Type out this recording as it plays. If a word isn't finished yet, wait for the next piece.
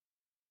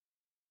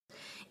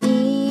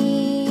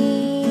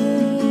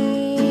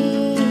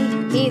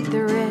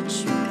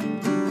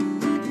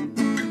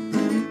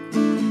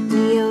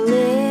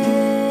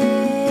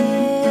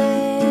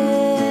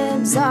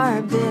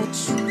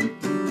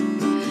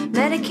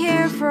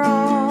care for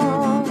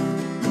all.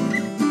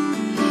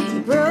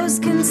 You bros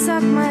can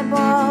suck my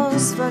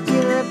balls. Fuck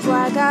your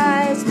reply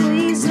guys.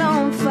 Please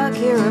don't fuck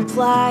your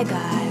reply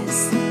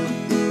guys.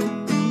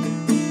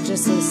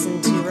 Just listen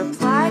to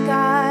Reply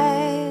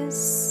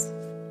Guys.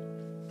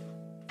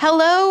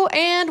 Hello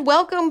and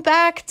welcome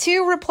back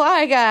to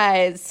Reply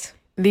Guys,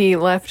 the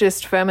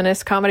leftist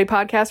feminist comedy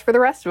podcast for the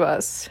rest of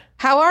us.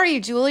 How are you,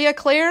 Julia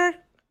Claire?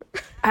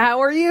 How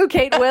are you,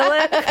 Kate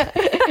Willett?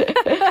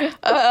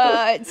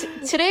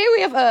 Today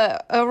we have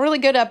a really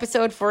good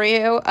episode for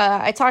you.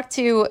 I talked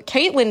to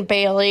Caitlin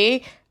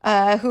Bailey,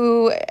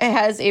 who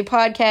has a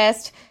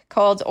podcast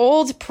called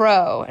Old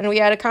Pro, and we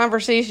had a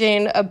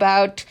conversation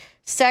about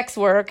sex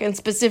work and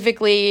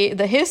specifically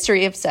the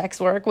history of sex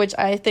work, which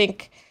I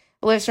think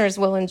listeners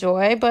will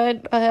enjoy.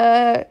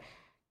 But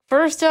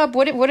first up,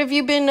 what have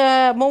you been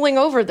mulling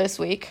over this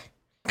week?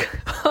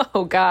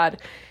 Oh,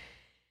 God.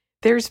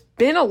 There's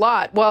been a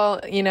lot.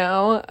 Well, you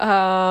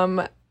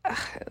know,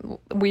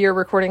 we are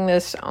recording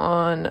this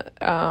on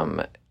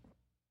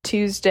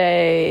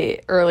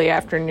Tuesday early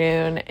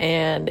afternoon,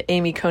 and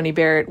Amy Coney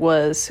Barrett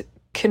was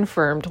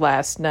confirmed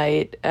last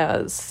night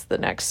as the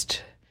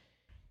next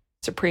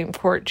Supreme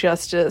Court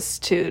justice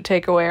to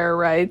take away our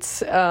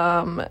rights.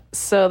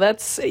 So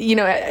that's, you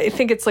know, I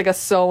think it's like a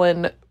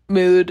sullen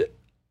mood,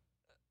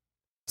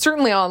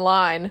 certainly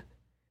online.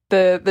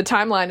 The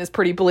timeline is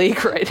pretty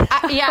bleak right now.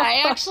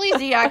 I actually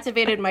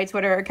deactivated my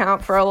Twitter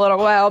account for a little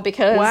while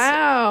because...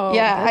 Wow.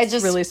 Yeah,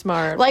 that's really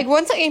smart. Like,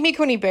 once Amy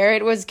Coney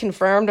Barrett was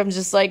confirmed, I'm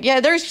just like, yeah,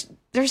 there's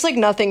like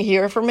nothing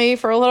here for me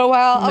for a little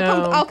while.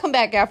 I'll come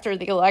back after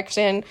the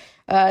election,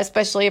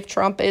 especially if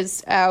Trump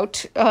is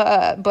out.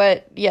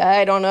 But yeah,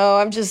 I don't know.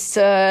 I'm just...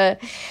 it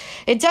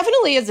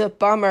definitely is a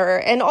bummer.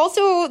 And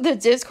also the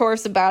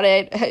discourse about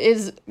it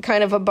is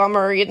kind of a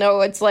bummer. You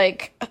know, it's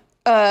like...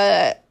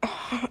 I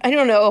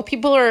don't know,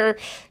 people are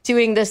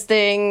doing this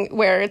thing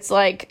where it's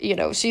like, you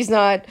know, she's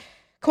not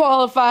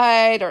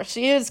qualified or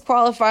she is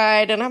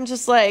qualified, and I'm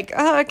just like,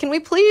 can we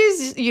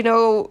please, you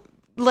know,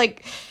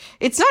 like,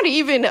 it's not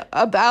even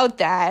about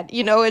that,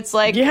 you know, it's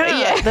like,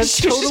 yeah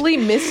that's totally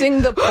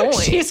missing the point.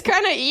 She's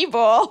kind of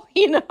evil,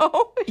 you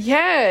know?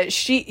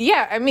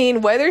 I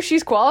mean, whether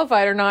she's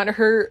qualified or not,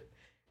 her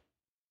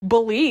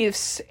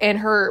beliefs and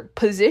her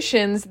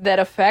positions that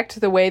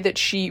affect the way that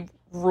she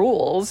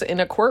rules in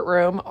a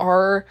courtroom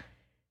are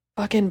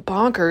fucking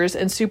bonkers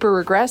and super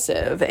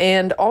regressive.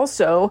 And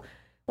also,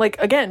 like,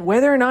 again,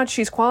 whether or not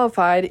she's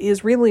qualified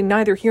is really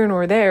neither here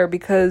nor there,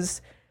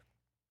 because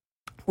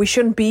we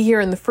shouldn't be here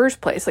in the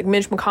first place. Like,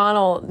 Mitch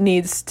McConnell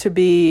needs to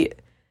be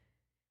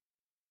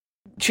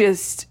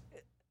just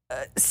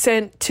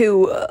sent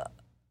to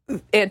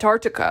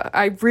Antarctica.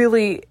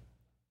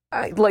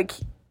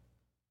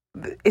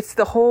 It's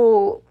the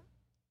whole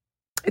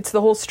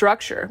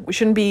structure. We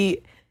shouldn't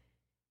be.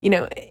 You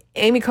know,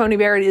 Amy Coney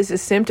Barrett is a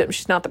symptom.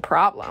 She's not the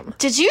problem.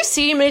 Did you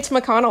see Mitch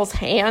McConnell's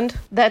hand?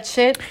 That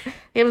shit?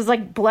 It was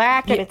like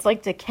black and it's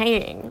like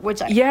decaying,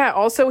 Yeah,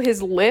 also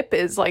his lip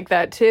is like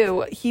that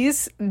too.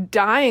 He's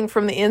dying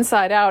from the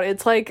inside out.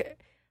 It's like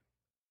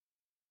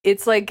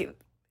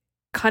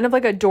kind of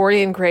like a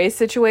Dorian Gray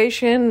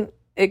situation,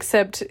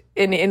 except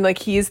in like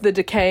he's the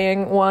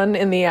decaying one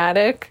in the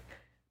attic.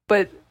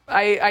 But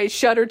I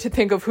shudder to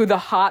think of who the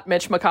hot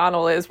Mitch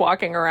McConnell is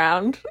walking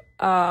around.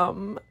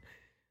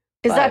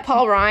 Is that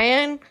Paul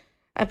Ryan?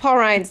 Paul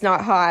Ryan's not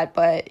hot,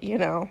 but, you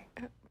know.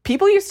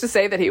 People used to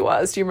say that he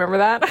was. Do you remember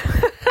that?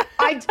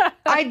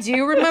 I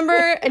do remember,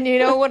 and you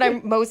know what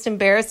I'm most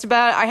embarrassed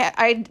about?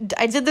 I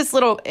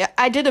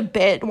did a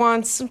bit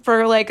once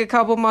for like a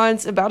couple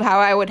months about how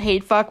I would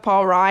hate fuck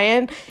Paul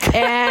Ryan,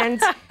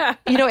 and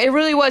you know, it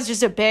really was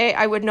just a bit.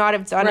 I would not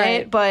have done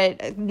it,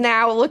 but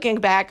now looking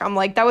back, I'm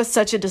like, that was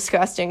such a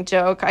disgusting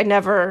joke. I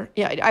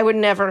would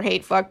never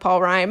hate fuck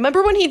Paul Ryan.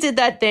 Remember when he did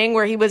that thing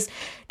where he was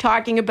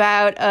talking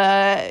about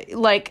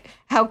like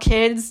how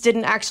kids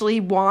didn't actually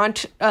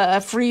want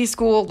free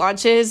school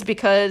lunches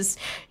because,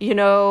 you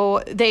know,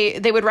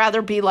 they would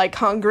rather be like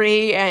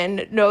hungry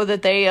and know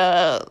that they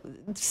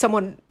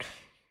someone,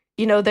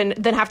 you know,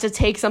 than have to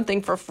take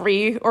something for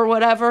free or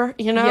whatever,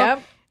 you know?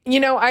 Yep. You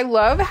know, I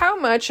love how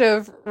much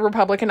of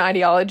Republican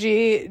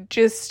ideology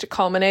just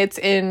culminates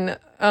in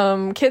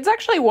kids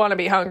actually want to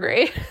be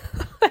hungry.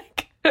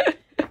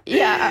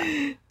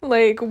 Yeah.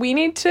 Like, we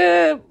need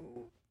to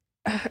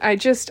I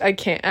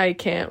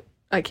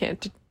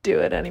can't do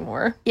it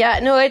anymore. Yeah,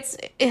 no, it's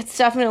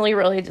definitely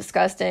really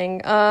disgusting.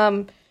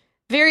 Paul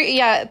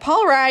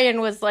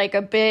Ryan was like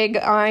a big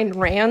Ayn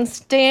Rand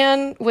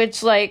stan,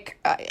 which, like,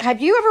 have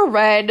you ever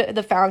read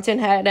The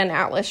Fountainhead and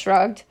Atlas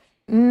Shrugged?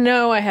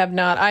 No, I have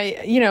not.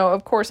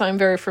 Of course, I'm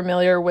very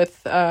familiar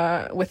with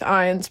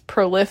Ayn's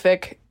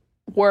prolific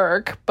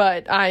work,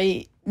 but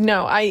I've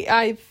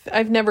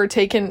never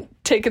taken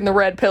the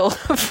red pill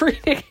of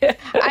reading it.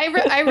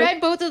 I read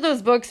both of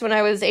those books when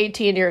I was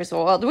 18 years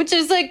old, which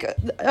is like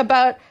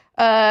about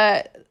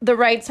the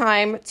right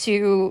time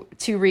to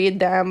read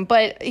them.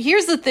 But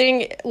here's the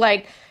thing,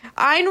 like,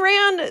 Ayn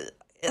Rand,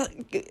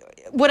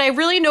 what I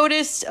really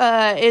noticed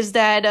is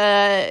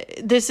that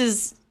this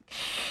is,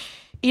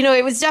 you know,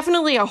 it was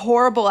definitely a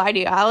horrible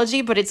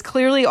ideology, but it's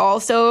clearly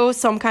also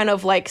some kind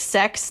of like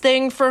sex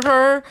thing for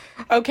her.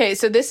 Okay,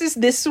 so this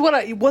is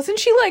what wasn't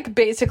she like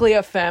basically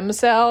a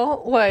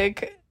femcel?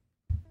 Like,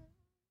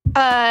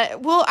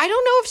 well, I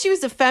don't know if she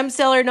was a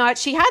femcel or not.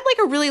 She had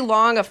like a really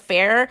long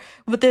affair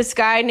with this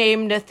guy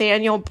named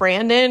Nathaniel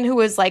Brandon, who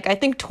was like, I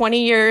think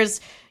 20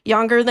 years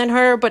younger than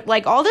her, but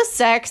like all the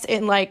sex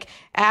in like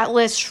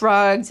Atlas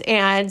Shrugged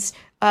and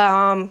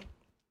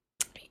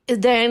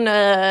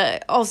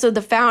then also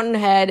The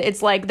Fountainhead.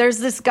 It's like there's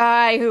this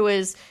guy who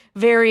is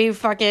very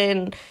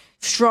fucking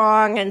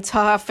strong and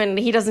tough, and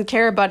he doesn't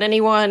care about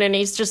anyone, and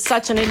he's just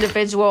such an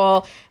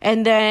individual.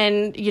 And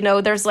then, you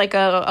know, there's like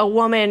a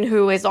woman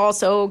who is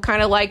also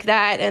kind of like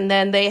that, and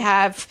then they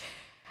have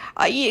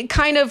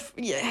kind of,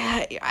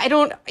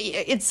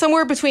 it's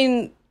somewhere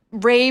between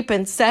rape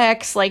and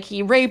sex. Like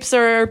he rapes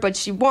her, but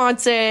she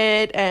wants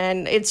it,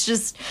 and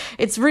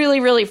it's really,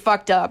 really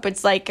fucked up.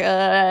 It's like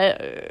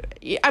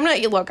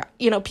look,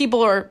 you know,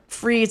 people are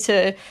free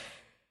to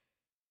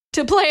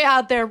play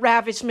out their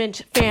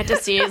ravishment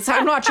fantasies.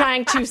 I'm not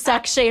trying to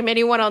sex shame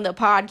anyone on the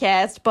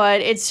podcast,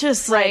 but it's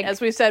just like, as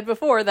we said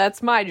before,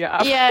 that's my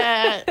job.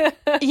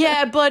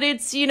 Yeah, but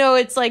it's, you know,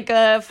 it's like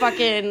a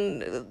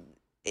fucking,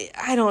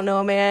 I don't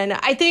know, man.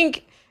 I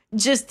think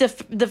just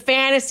the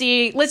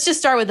fantasy, let's just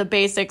start with the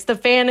basics. The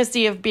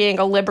fantasy of being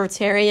a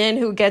libertarian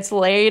who gets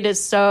laid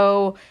is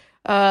so...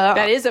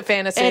 that is a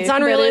fantasy. It's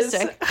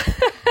unrealistic.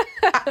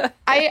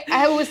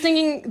 I was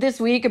thinking this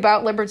week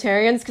about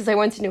libertarians because I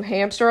went to New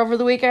Hampshire over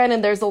the weekend,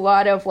 and there's a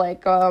lot of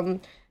like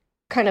kind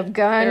of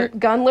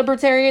gun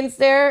libertarians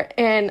there,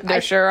 and there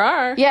sure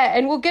are. Yeah,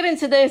 and we'll get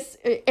into this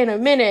in a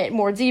minute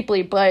more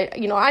deeply, but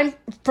you know, I'm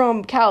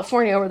from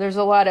California where there's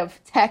a lot of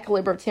tech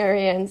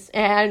libertarians,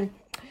 and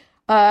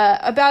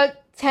about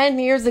 10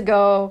 years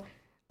ago,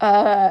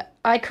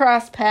 I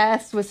crossed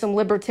paths with some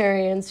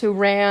libertarians who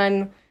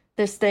ran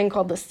this thing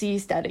called the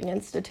Seasteading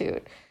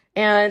Institute.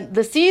 And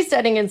the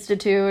Seasteading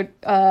Institute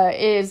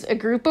is a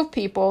group of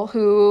people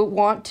who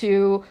want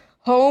to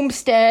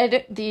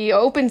homestead the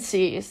open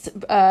seas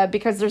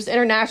because there's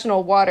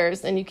international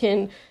waters and you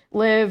can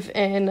live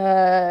in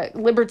a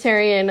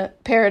libertarian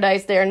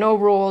paradise there, no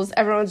rules,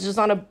 everyone's just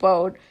on a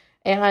boat.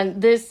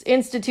 And this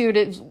institute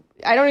is,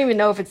 I don't even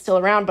know if it's still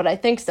around, but I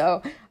think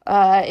so.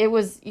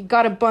 You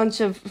got a bunch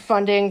of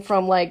funding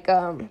from like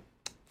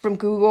from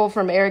Google,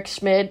 from Eric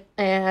Schmidt,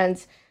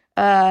 and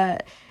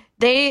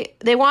they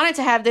wanted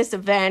to have this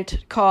event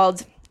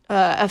called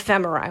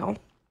Ephemerile.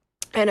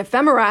 And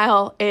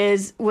Ephemerile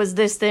was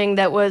this thing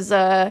that was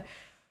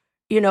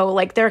you know,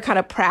 like their kind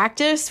of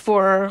practice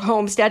for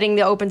homesteading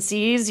the open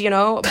seas, you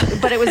know,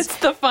 but it was... It's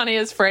the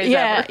funniest phrase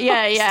ever.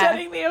 Yeah.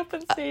 Homesteading the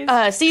open seas.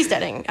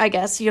 Seasteading, I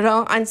guess, you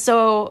know, and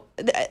so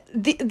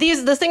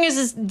the thing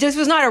is this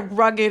was not a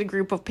rugged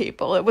group of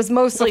people. It was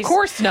mostly... Of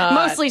course not.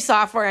 Mostly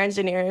software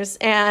engineers.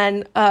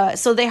 And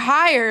so they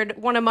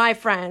hired one of my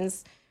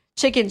friends,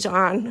 Chicken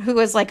John, who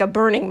was like a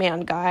Burning Man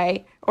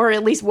guy, or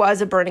at least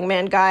was a Burning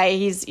Man guy.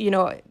 He's, you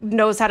know,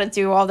 knows how to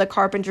do all the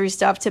carpentry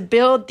stuff to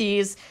build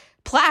these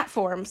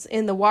platforms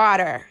in the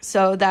water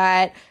so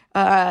that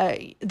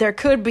there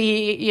could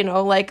be, you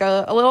know, like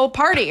a little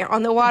party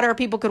on the water.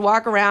 People could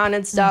walk around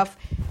and stuff.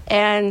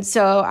 And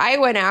so I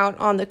went out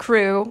on the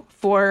crew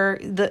for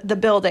the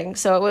building.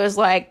 So it was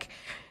like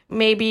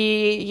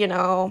maybe, you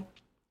know,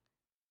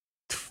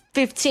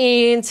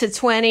 15 to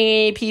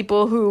 20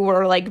 people who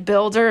were like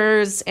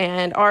builders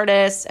and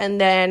artists, and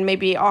then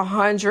maybe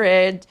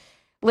 100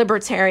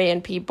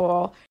 libertarian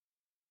people.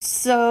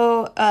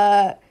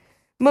 So,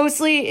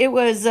 mostly it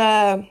was,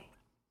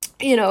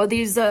 you know,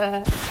 these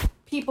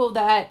people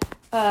that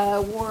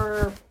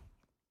were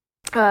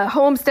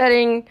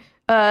homesteading,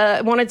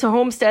 wanted to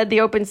homestead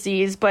the open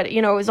seas, but,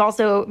 you know, it was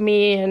also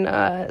me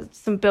and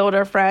some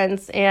builder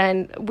friends,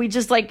 and we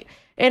just, like,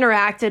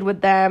 interacted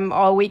with them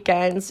all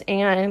weekends.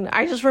 And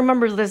I just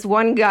remember this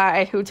one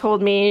guy who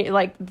told me,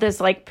 like, this,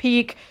 like,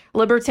 peak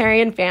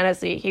libertarian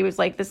fantasy. He was,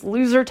 like, this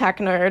loser tech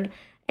nerd,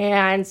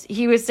 and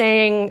he was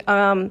saying,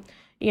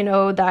 you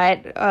know,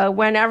 that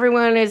when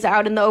everyone is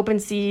out in the open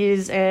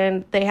seas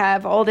and they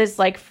have all this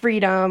like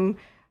freedom,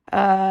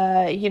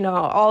 you know,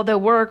 all the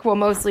work will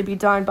mostly be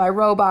done by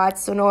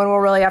robots, so no one will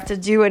really have to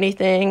do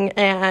anything.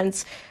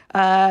 And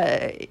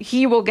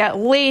he will get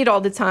laid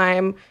all the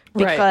time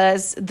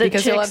because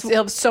chicks he'll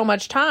have so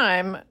much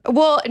time.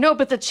 Well, no,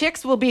 but the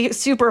chicks will be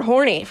super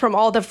horny from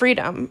all the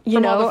freedom, you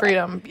know, all the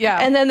freedom. Yeah.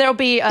 And then there'll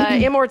be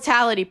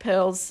immortality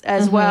pills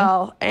as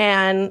well,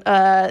 and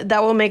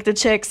that will make the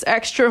chicks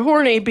extra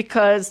horny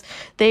because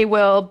they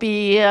will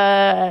be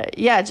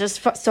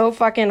just so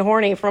fucking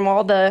horny from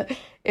all the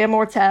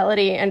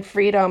immortality and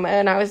freedom.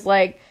 And I was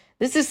like,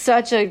 this is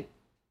such a,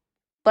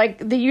 like,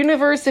 the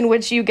universe in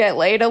which you get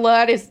laid a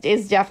lot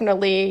is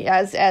definitely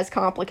as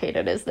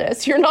complicated as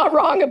this. You're not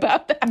wrong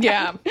about that.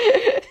 Yeah.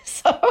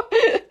 So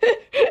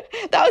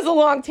that was a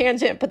long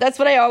tangent, but that's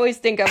what I always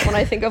think of when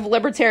I think of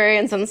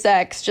libertarians and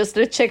sex. Just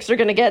the chicks are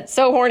going to get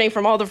so horny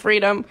from all the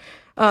freedom.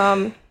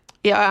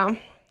 Yeah.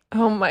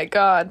 Oh my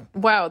God.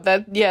 Wow.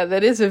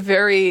 That is a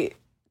very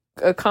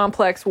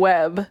complex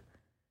web.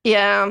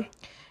 Yeah.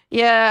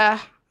 Yeah.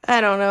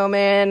 I don't know,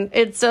 man.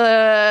 It's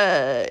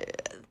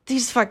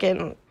these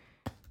fucking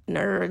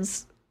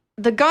nerds.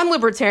 The gun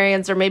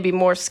libertarians are maybe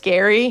more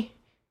scary,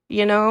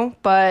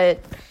 but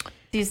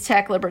these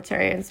tech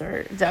libertarians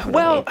are definitely.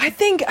 Well, I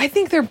think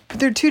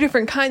they're two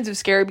different kinds of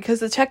scary, because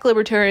the tech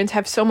libertarians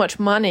have so much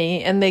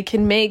money and they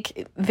can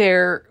make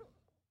their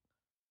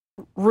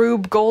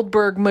Rube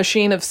Goldberg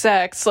machine of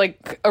sex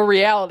like a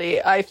reality,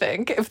 I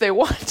think, if they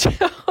want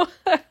to.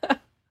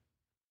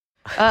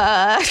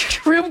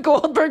 Rube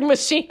Goldberg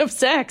machine of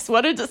sex.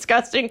 What a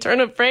disgusting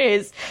turn of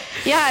phrase.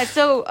 Yeah,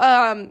 so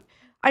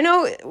I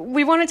know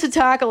we wanted to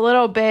talk a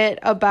little bit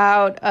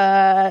about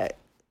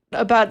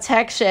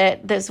tech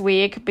shit this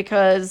week,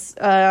 because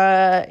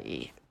there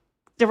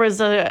was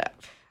an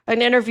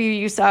interview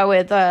you saw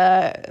with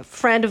a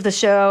friend of the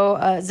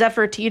show,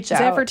 Zephyr Teachout.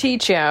 Zephyr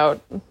Teachout,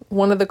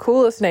 one of the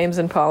coolest names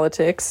in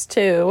politics,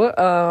 too.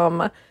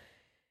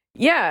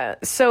 Yeah,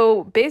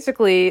 so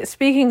basically,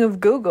 speaking of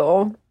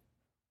Google,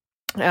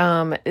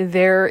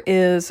 there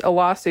is a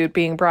lawsuit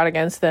being brought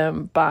against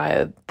them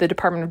by the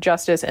Department of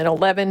Justice in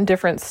 11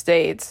 different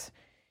states,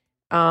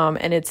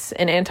 and it's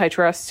an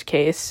antitrust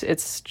case.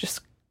 It's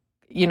just,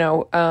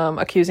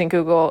 accusing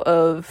Google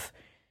of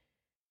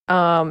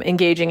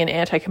engaging in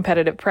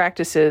anti-competitive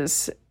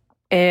practices,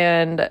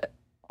 and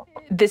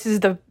this is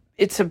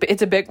it's a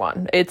big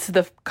one. It's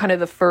the kind of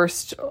the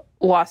first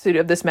lawsuit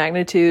of this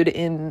magnitude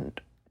in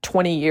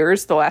 20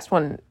 years. The last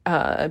one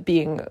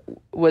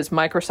was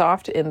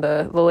Microsoft in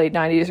the late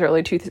 90s,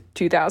 early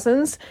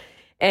 2000s.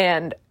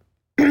 And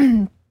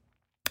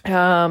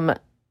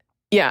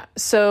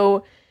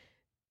so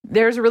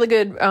there's a really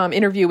good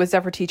interview with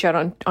Zephyr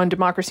Teachout on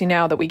Democracy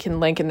Now! That we can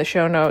link in the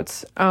show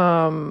notes.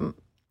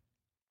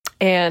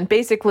 And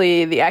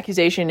basically the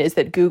accusation is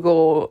that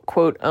Google,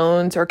 quote,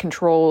 owns or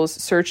controls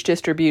search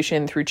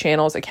distribution through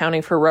channels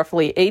accounting for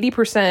roughly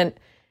 80%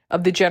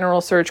 of the general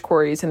search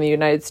queries in the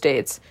United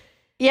States.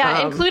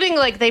 Yeah, including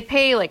they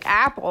pay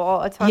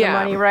Apple a ton of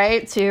money,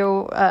 right,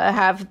 to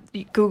have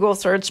Google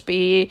search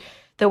be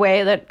the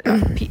way that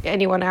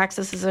anyone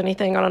accesses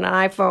anything on an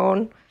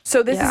iPhone.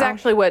 So this is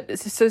actually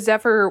so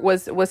Zephyr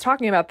was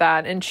talking about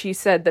that, and she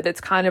said that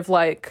it's kind of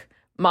like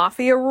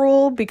mafia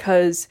rule,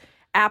 because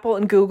Apple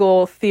and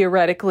Google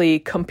theoretically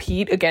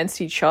compete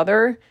against each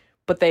other,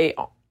 but they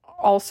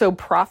also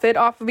profit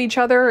off of each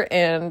other,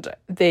 and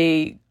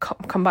they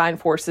combine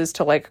forces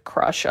to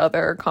crush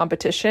other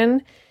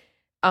competition.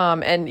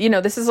 And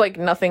this is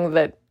nothing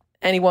that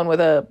anyone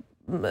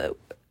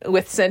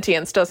with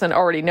sentience doesn't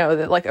already know,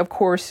 that of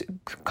course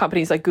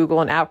companies like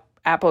Google and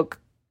Apple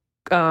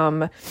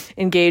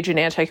engage in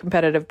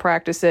anti-competitive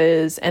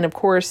practices, and of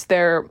course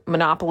they're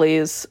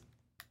monopolies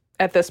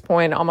at this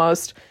point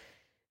almost.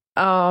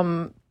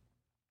 But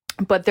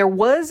there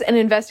was an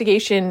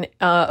investigation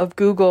of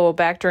Google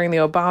back during the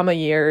Obama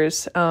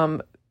years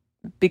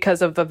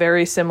because of a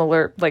very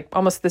similar,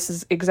 almost this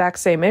is exact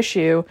same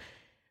issue.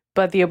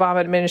 But the Obama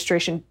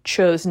administration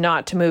chose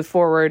not to move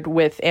forward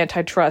with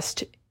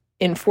antitrust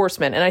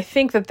enforcement. And I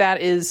think that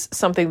is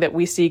something that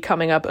we see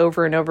coming up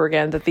over and over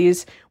again, that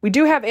we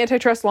do have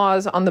antitrust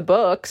laws on the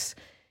books.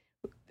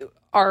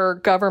 Our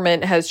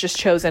government has just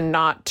chosen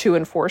not to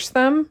enforce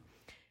them.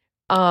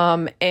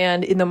 And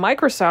in the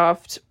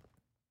Microsoft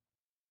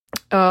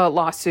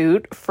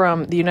lawsuit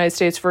from the United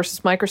States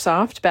versus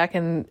Microsoft back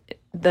in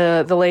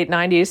the late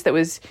 90s, it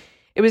was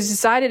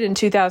decided in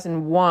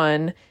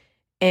 2001,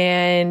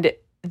 and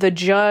the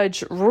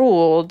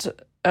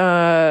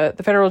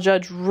federal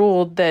judge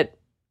ruled that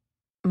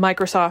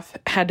Microsoft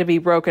had to be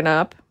broken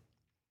up,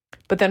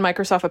 but then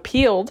Microsoft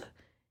appealed,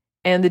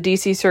 and the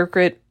DC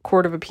Circuit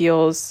Court of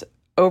Appeals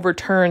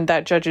overturned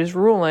that judge's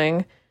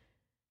ruling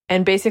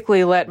and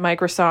basically let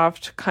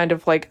Microsoft kind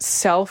of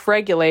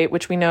self-regulate,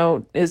 which we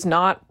know is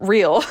not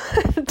real.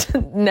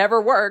 Never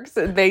works.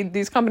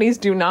 These companies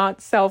do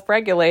not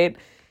self-regulate.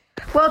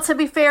 Well, to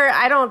be fair,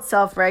 I don't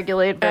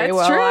self-regulate very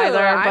well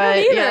either.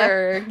 I don't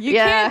either.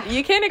 Yeah.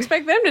 You can't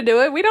expect them to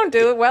do it. We don't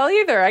do it well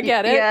either. I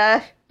get it.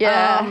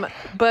 Yeah.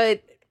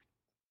 But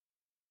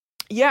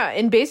yeah,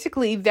 and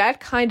basically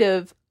that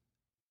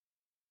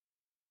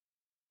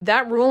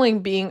ruling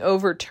being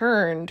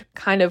overturned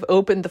kind of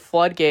opened the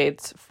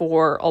floodgates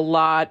for a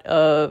lot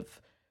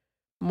of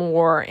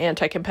more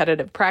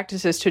anti-competitive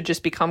practices to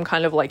just become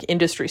kind of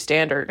industry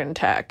standard in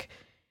tech.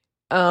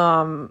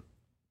 And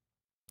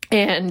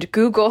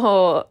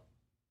Google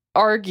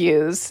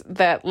argues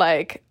that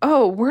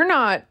we're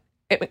not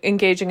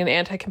engaging in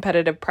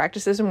anti-competitive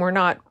practices, and we're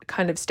not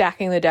kind of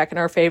stacking the deck in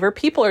our favor.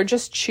 People are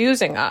just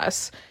choosing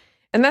us.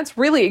 And that's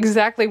really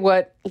exactly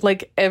what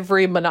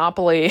every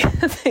monopoly,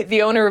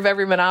 the owner of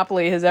every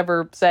monopoly has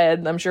ever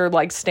said. I'm sure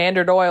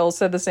Standard Oil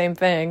said the same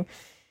thing.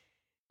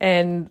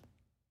 And,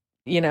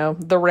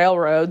 the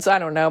railroads, I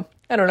don't know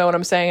what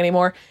I'm saying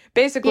anymore.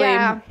 Basically,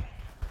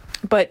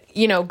 but,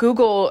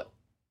 Google,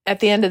 at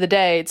the end of the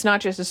day, it's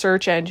not just a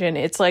search engine.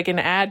 It's like an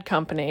ad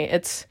company.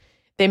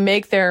 They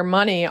make their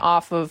money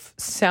off of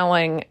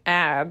selling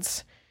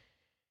ads.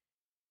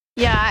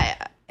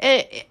 Yeah,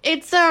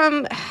 it's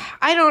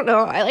I don't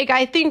know.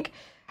 I think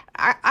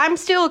I'm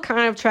still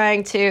kind of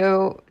trying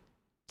to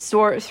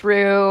sort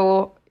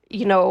through,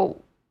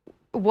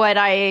 what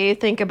I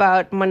think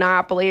about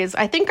monopolies.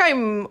 I think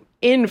I'm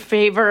in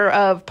favor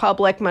of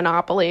public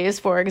monopolies.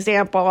 For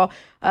example,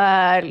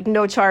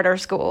 no charter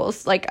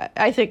schools. Like,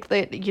 I think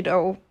that,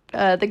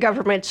 the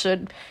government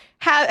should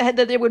have,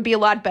 that it would be a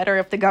lot better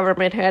if the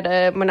government had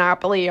a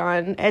monopoly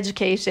on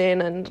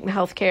education and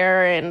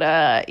healthcare. And,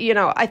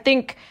 I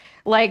think,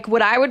 like,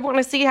 what I would want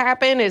to see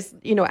happen is,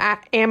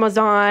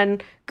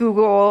 Amazon,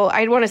 Google,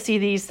 I'd want to see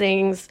these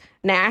things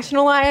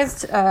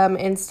nationalized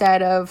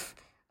instead of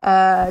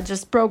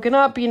just broken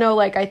up.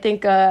 I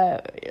think,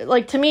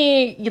 to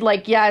me,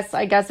 yes,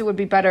 I guess it would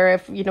be better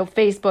if,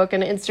 Facebook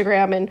and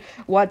Instagram and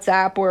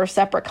WhatsApp were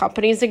separate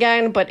companies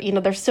again. But,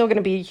 there's still going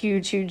to be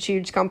huge, huge,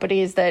 huge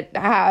companies that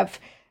have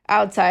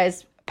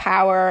outsized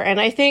power.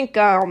 And I think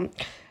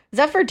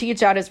Zephyr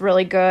Teachout is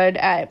really good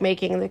at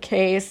making the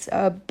case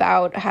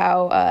about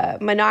how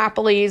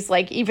monopolies,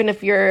 like, even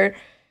if you're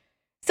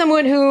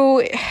someone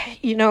who,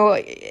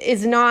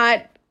 is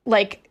not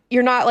like,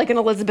 you're not like an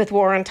Elizabeth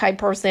Warren type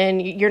person.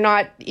 You're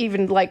not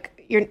even like,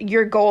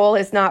 your goal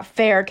is not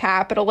fair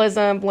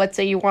capitalism. Let's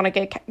say you want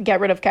to get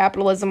rid of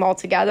capitalism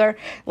altogether.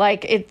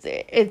 Like,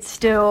 it's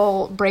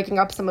still breaking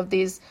up some of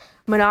these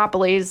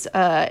monopolies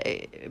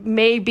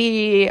may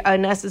be a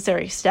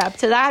necessary step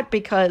to that,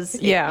 because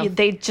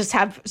they just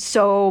have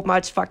so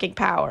much fucking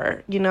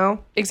power,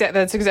 Exactly.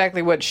 That's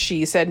exactly what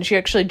she said. And she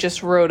actually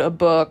just wrote a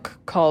book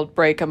called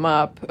Break 'Em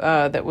Up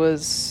that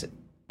was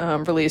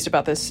released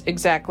about this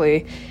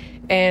exactly.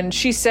 And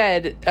she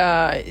said,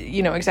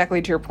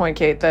 exactly to your point,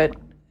 Kate, that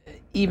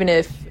even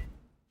if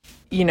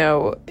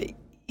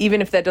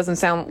that doesn't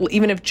sound,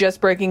 even if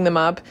just breaking them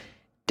up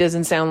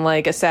doesn't sound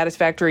like a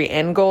satisfactory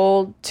end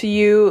goal to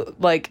you,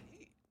 like,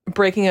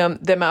 breaking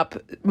them up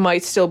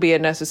might still be a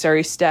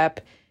necessary step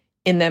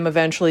in them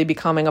eventually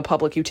becoming a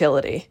public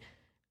utility.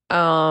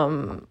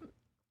 So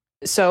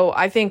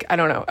I think, I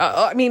don't know.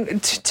 I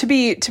mean, to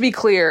be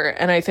clear,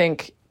 and I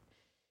think,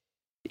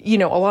 a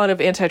lot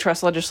of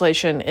antitrust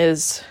legislation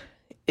is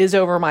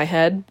over my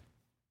head,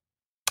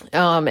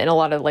 and a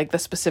lot of, like, the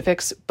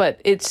specifics,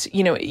 but it's,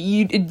 you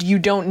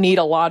don't need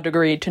a law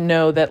degree to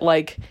know that,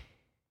 like,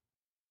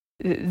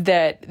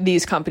 that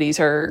these companies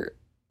are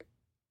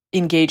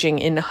engaging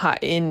in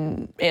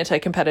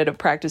anti-competitive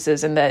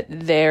practices, and that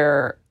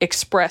their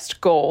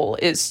expressed goal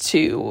is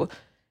to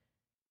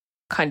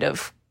kind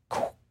of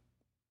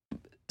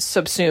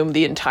subsume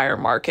the entire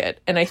market.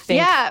 And I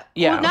think,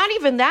 well, not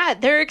even that.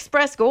 Their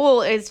express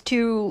goal is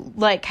to,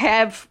 like,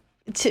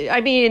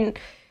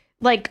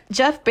 like,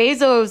 Jeff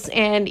Bezos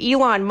and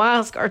Elon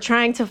Musk are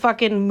trying to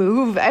fucking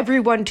move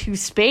everyone to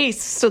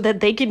space so that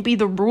they can be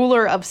the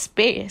ruler of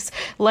space.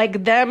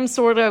 Like, them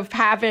sort of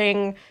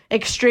having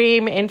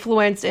extreme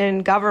influence in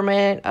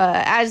government,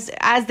 as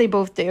they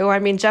both do. I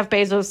mean, Jeff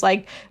Bezos,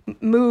 like,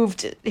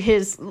 moved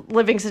his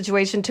living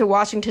situation to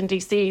Washington,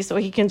 D.C., so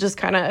he can just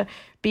kind of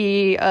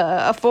be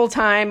a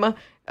full-time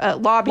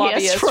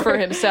lobbyist for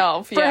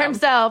himself. For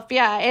himself,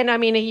 yeah. And I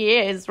mean, he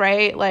is,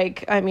 right?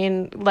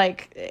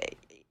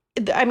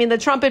 The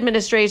Trump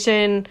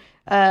administration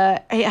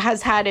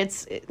has had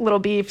its little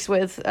beefs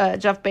with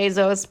Jeff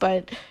Bezos,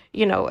 but,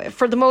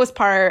 for the most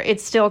part,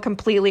 it's still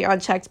completely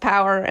unchecked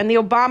power. And the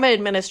Obama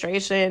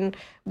administration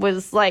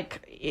was,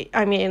 like,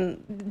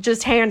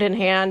 just hand in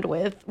hand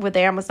with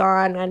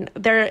Amazon. And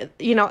there,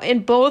 in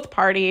both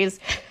parties,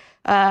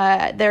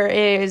 there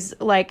is,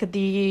 like,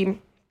 the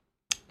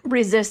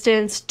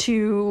resistance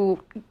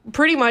to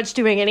pretty much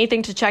doing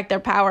anything to check their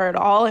power at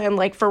all. And,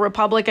 like, for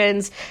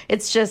Republicans,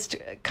 it's just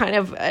kind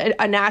of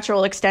a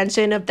natural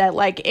extension of that,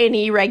 like,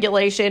 any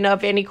regulation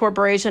of any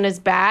corporation is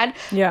bad.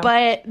 Yeah.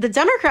 But the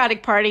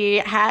Democratic Party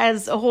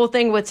has a whole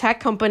thing with tech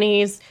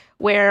companies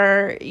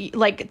where,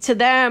 like, to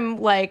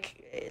them, like,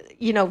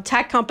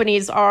 tech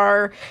companies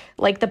are,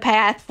 like, the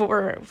path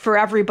for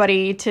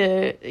everybody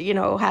to,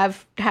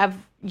 have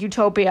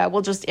utopia.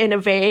 We'll just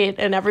innovate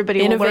and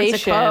everybody will learn to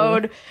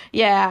code.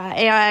 Yeah.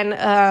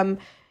 And,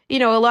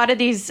 a lot of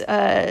these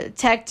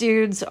tech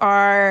dudes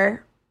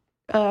are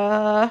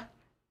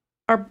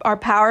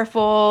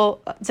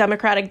powerful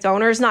Democratic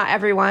donors. Not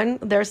everyone.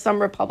 There's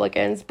some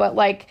Republicans, but,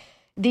 like,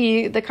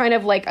 the kind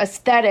of, like,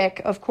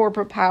 aesthetic of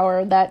corporate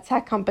power that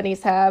tech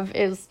companies have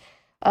is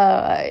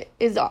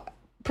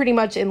pretty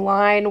much in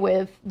line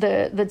with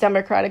the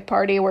Democratic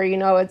Party, where,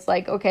 it's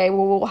like, okay,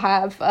 well, we'll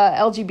have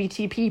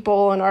LGBT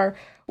people in our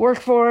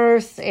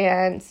workforce,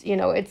 and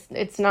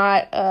it's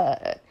not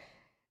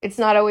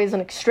always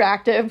an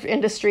extractive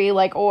industry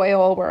like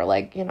oil, where,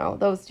 like,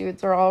 those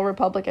dudes are all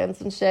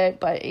Republicans and shit.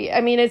 But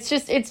I mean,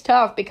 it's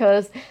tough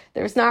because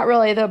there's not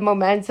really the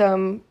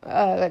momentum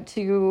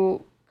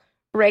to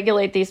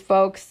regulate these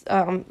folks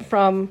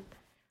from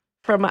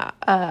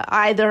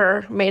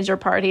either major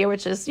party,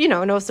 which is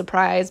no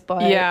surprise.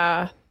 But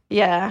yeah.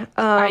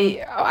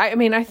 I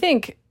mean, I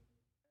think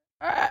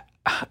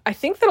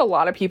that a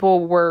lot of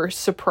people were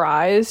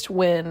surprised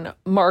when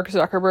Mark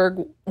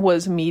Zuckerberg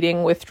was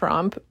meeting with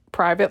Trump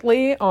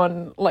privately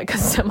on, like, a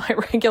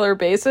semi-regular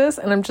basis.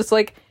 And I'm just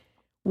like,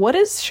 What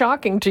is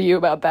shocking to you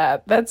about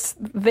that?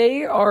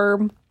 They are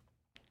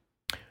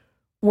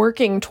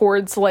working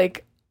towards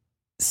like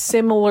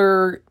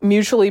similar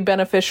mutually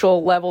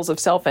beneficial levels of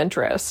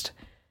self-interest.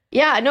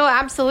 Yeah, no,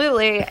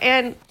 absolutely.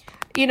 And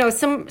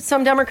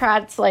some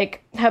Democrats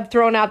like have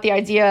thrown out the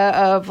idea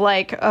of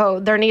like, oh,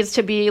 there needs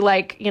to be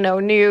like,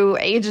 new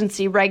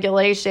agency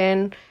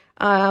regulation.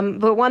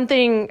 But one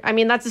thing, I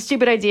mean, that's a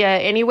stupid idea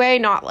anyway.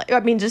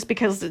 Just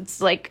because it's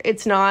like,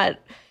 it's not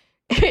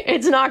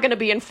going to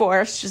be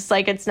enforced, just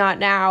like it's not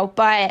now.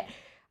 But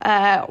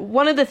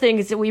one of the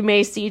things that we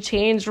may see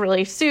change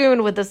really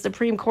soon with the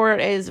Supreme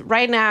Court is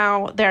right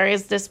now there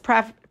is this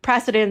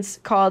precedence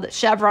called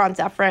Chevron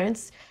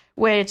deference,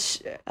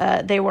 which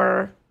they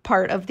were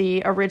part of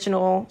the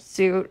original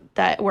suit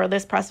where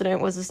this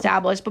precedent was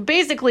established. But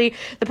basically,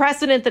 the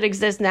precedent that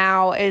exists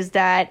now is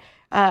that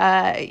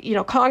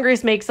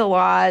Congress makes the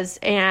laws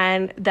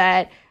and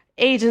that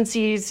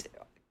agencies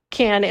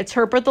can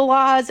interpret the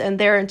laws, and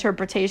their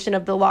interpretation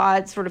of the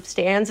law sort of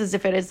stands as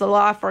if it is the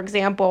law. For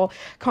example,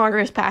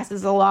 Congress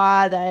passes a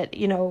law that,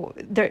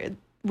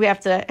 we have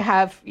to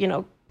have,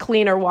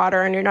 cleaner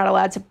water and you're not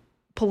allowed to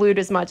pollute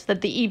as much,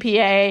 that the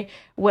EPA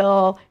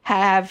will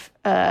have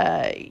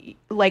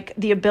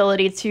the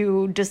ability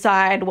to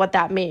decide what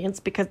that means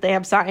because they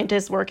have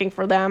scientists working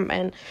for them,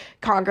 and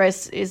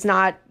Congress is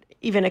not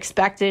even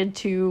expected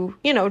to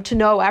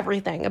know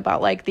everything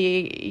about like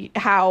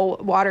how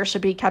water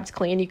should be kept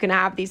clean. You can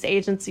have these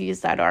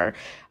agencies that are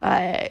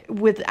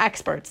with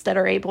experts that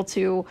are able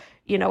to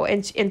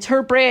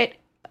interpret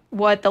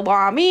what the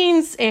law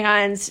means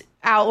and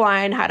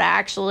outline how to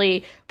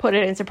actually put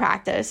it into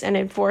practice and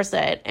enforce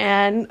it.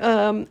 And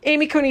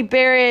Amy Coney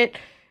Barrett,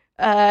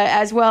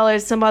 as well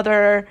as some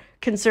other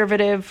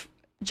conservative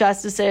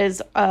justices,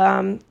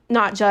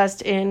 not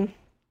just in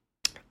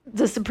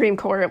the Supreme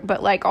Court,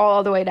 but like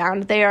all the way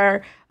down, they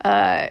are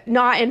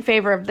not in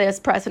favor of this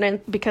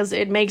precedent because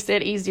it makes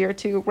it easier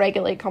to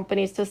regulate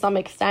companies to some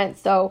extent.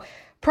 So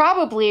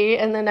probably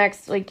in the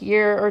next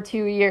year or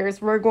 2 years,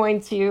 we're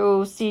going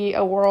to see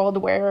a world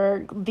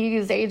where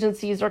these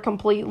agencies are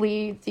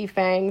completely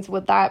defanged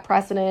with that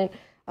precedent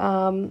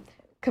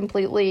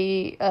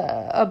completely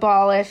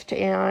abolished.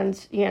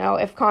 And,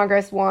 if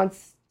Congress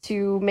wants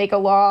to make a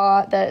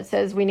law that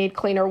says we need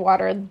cleaner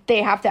water,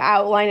 they have to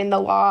outline in the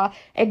law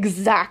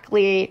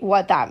exactly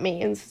what that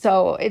means.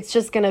 So it's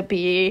just going to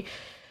be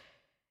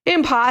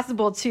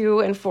impossible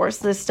to enforce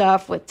this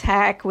stuff with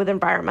tech, with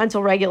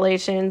environmental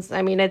regulations.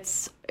 I mean,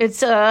 it's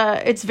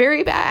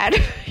very bad,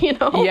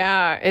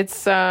 Yeah,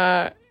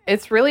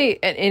 it's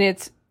really,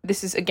 and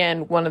this is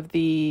again one of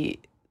the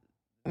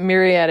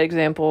myriad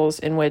examples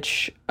in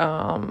which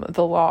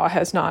the law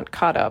has not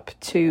caught up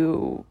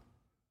to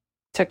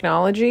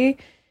technology,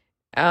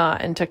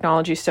 and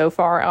technology so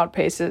far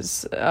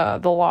outpaces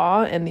the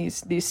law and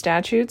these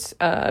statutes,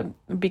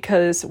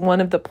 because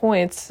one of the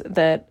points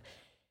that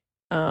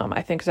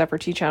I think Zephyr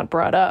Teachout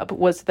brought up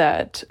was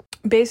that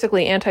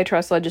basically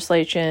antitrust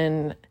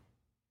legislation,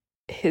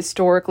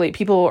 historically,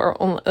 people are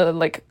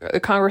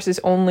Congress is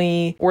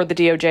only, or the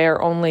DOJ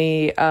are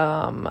only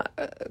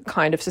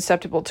kind of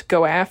susceptible to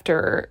go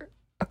after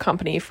a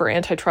company for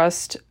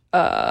antitrust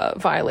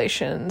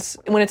violations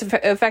when it's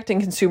affecting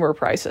consumer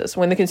prices,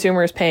 when the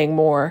consumer is paying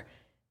more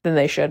than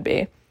they should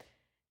be.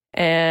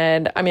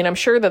 And I mean, I'm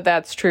sure that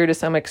that's true to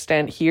some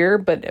extent here,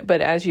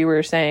 but as you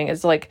were saying,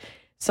 it's like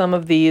some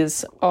of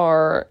these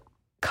are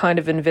kind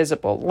of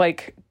invisible.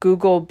 Like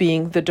Google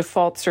being the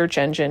default search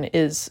engine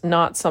is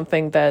not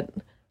something that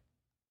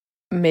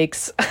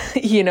makes,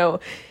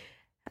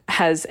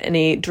 has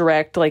any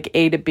direct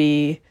A to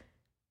B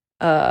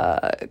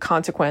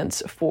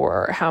consequence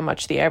for how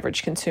much the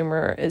average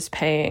consumer is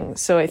paying.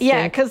 So I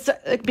think because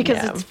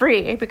it's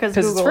free, because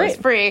Google is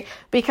free,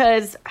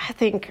 because I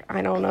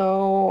don't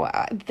know,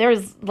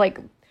 there's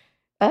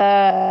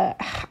I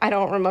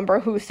don't remember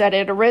who said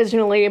it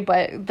originally,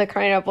 but the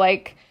kind of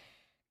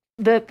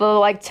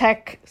the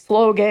tech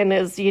slogan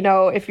is,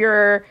 if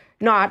you're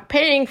not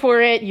paying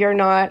for it, you're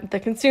not the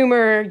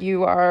consumer,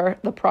 you are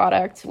the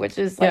product, which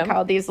is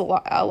how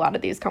a lot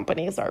of these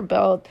companies are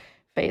built.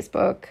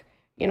 Facebook,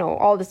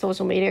 all the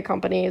social media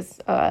companies,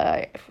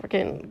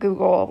 freaking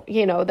Google,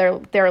 they're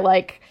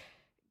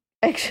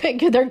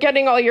they're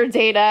getting all your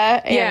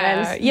data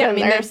and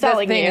they're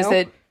selling the thing you. Is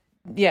that,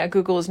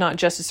 Google is not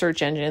just a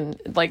search engine,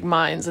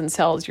 mines and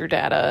sells your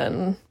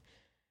data.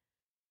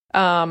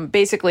 And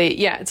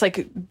basically, it's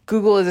like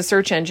Google is a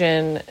search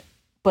engine,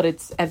 but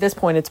it's, at this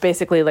point, it's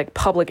basically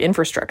public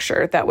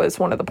infrastructure. That was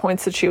one of the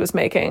points that she was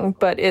making,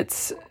 but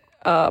it's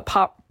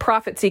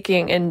profit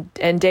seeking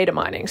and data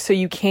mining. So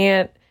you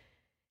can't,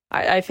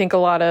 I think a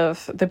lot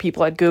of the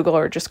people at Google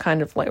are just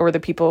kind of or the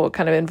people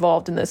kind of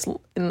involved in this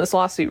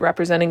lawsuit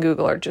representing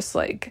Google are just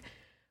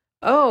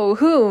oh,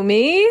 who,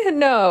 me?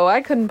 No,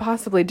 I couldn't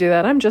possibly do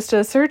that. I'm just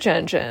a search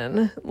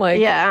engine. But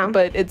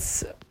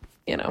it's,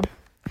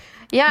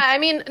 Yeah, I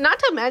mean, not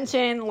to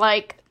mention,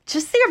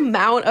 just the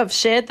amount of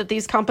shit that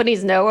these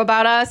companies know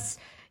about us.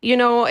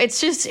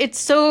 It's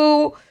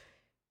so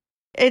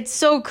it's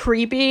so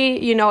creepy,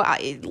 you know,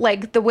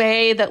 like the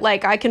way that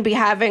like I can be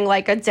having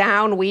like a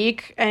down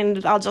week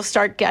and I'll just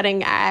start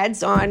getting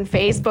ads on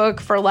Facebook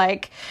for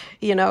like,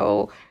 you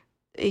know,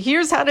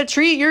 here's how to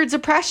treat your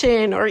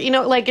depression, or, you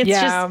know, like it's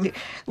just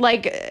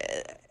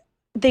like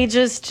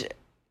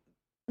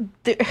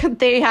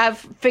they have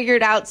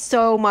figured out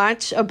so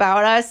much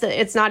about us that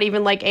it's not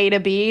even like A to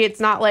B. It's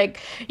not like,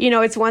 you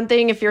know, it's one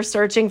thing if you're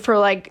searching for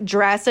like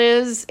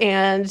dresses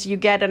and you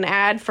get an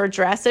ad for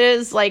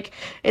dresses. Like,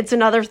 it's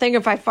another thing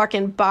if I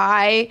fucking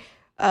buy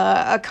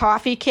a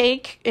coffee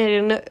cake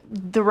in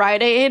the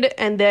Rite Aid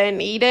and then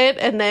eat it,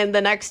 and then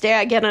the next day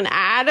I get an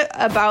ad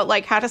about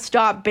like how to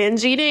stop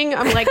binge eating.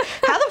 I'm like,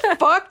 how the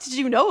fuck did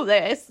you know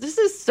this? This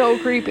is so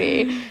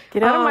creepy.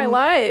 Get out of my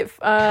life.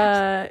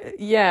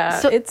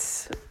 So,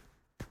 it's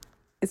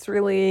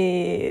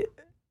really,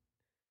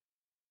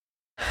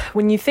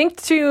 when you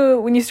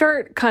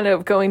start kind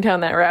of going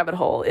down that rabbit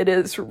hole, it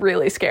is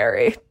really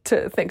scary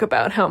to think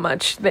about how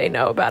much they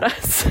know about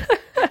us.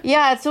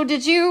 Yeah. So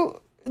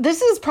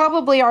this is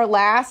probably our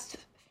last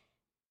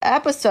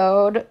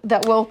episode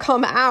that will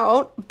come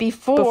out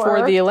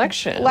before the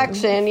election.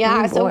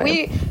 Yeah. Oh, so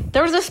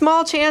there was a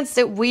small chance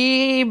that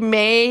we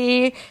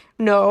may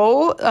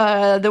know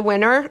the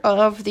winner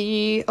of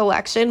the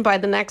election by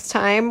the next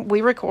time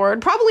we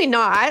record. Probably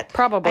not.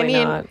 Probably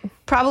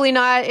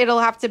not. It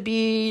would have to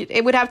be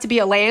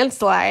a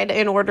landslide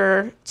in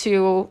order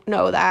to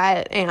know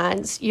that.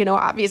 And, you know,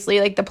 obviously,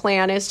 like, the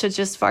plan is to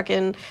just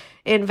fucking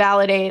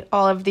invalidate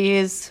all of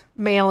these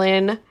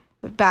mail-in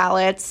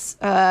ballots,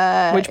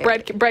 which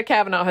Brett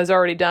Kavanaugh has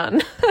already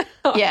done.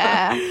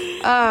 Yeah.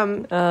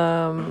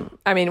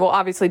 I mean, well,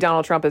 obviously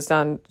Donald Trump he's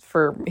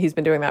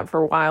been doing that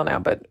for a while now,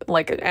 but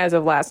like as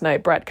of last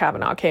night, Brett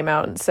Kavanaugh came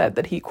out and said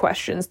that he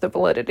questions the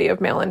validity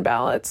of mail-in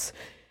ballots.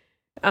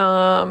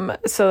 So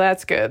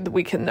that's good.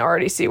 We can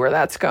already see where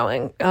that's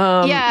going.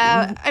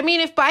 Yeah. I mean,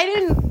 if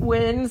Biden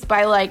wins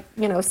by like,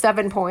 you know,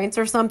 7 points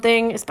or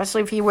something,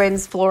 especially if he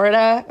wins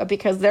Florida,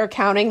 because they're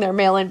counting their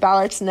mail-in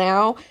ballots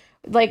now,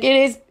 like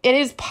it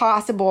is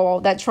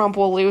possible that Trump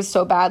will lose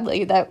so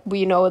badly that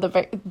we know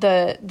that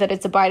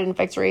it's a Biden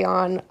victory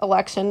on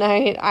election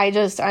night.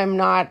 I'm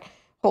not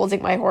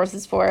holding my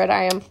horses for it.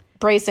 I am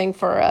bracing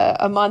for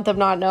a month of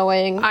not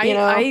knowing.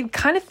 I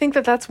kind of think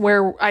that's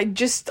where I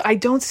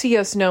don't see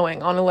us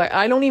knowing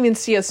I don't even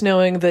see us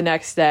knowing the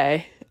next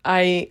day.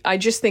 I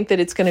just think that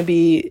it's going to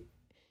be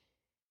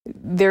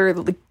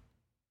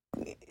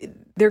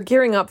they're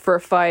gearing up for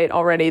a fight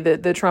already,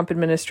 the Trump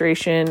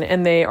administration,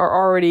 and they are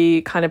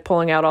already kind of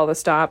pulling out all the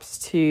stops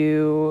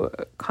to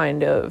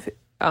kind of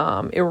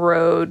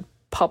erode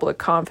public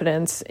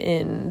confidence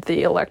in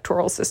the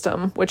electoral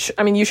system, which,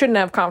 I mean, you shouldn't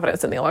have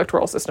confidence in the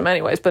electoral system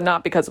anyways, but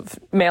not because of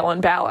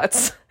mail-in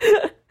ballots.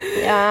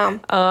 Yeah.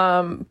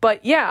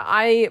 But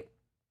yeah,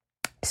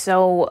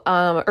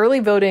 early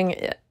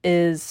voting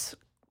is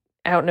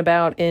out and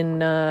about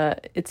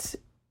it's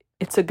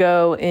a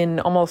go in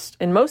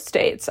most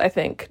states, I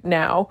think,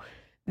 now.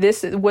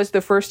 This was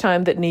the first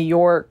time that New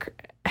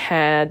York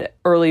had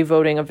early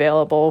voting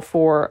available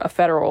for a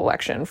federal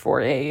election,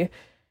 for a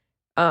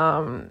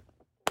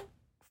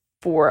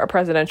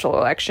presidential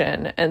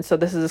election. And so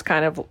this is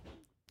kind of,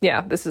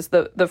 this is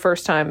the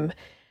first time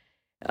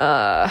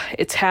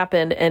it's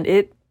happened. And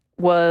it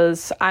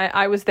was,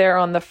 I was there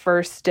on the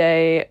first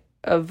day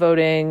of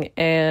voting,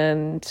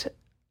 and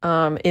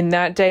in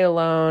that day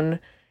alone,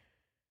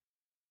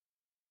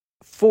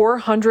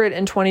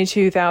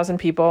 422,000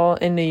 people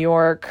in New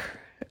York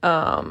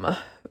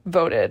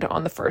voted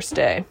on the first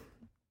day,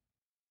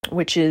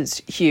 which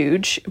is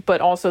huge.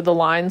 But also the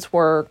lines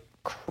were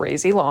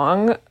crazy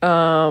long.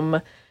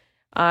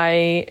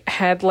 I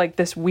had like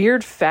this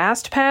weird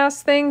fast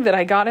pass thing that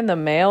I got in the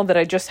mail that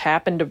I just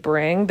happened to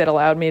bring that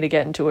allowed me to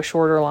get into a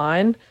shorter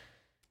line.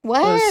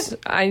 What?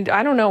 I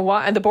don't know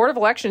why. The Board of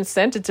Elections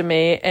sent it to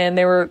me, and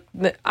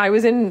I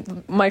was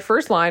in my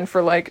first line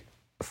for like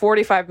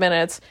 45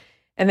 minutes.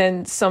 And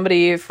then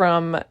somebody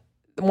from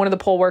one of the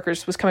poll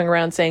workers was coming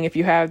around saying, if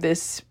you have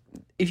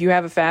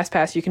a fast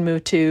pass, you can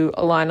move to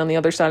a line on the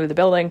other side of the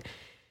building.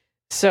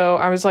 So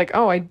I was like,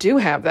 oh, I do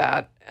have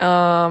that.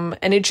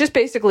 And it just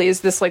basically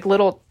is this like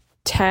little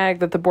tag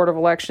that the Board of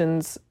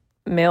Elections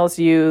mails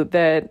you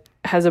that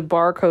has a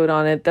barcode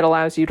on it that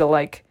allows you to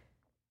like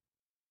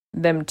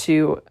them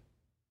to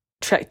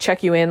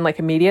check you in like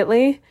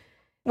immediately.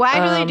 Why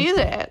do they do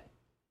that?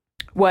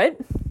 What?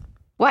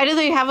 Why do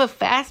they have a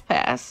fast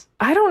pass?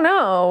 I don't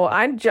know.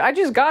 I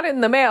just got it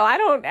in the mail. I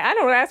don't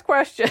ask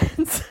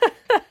questions.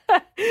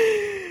 I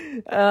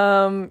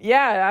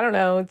don't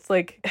know. It's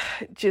like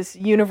just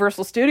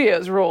Universal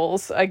Studios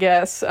rules, I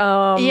guess.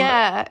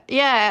 Yeah.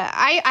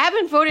 I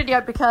haven't voted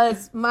yet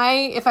because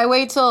if I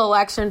wait till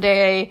election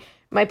day,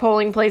 my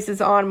polling place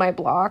is on my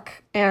block,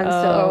 and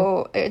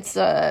so it's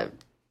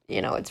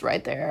it's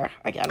right there.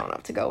 I don't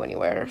have to go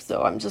anywhere,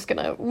 so I'm just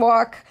gonna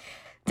walk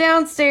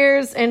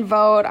downstairs and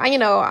vote.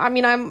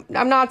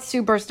 I'm not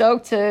super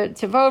stoked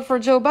to vote for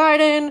Joe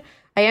Biden.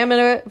 I am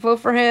gonna vote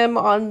for him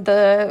on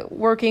the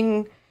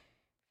working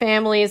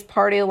Families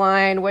Party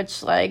line,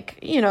 which, like,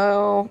 you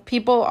know,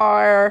 people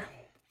are...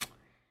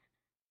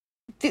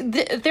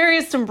 there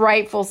is some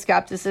rightful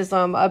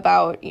skepticism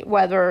about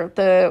whether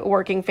the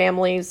Working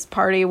Families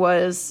Party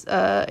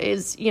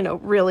is, you know,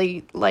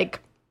 really, like,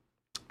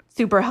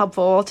 super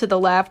helpful to the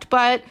left.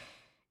 But,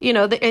 you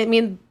know, I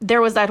mean,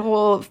 there was that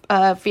whole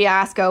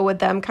fiasco with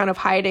them kind of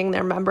hiding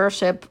their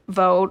membership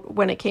vote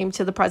when it came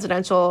to the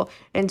presidential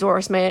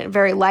endorsement.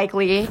 Very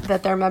likely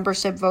that their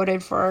membership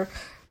voted for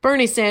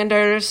Bernie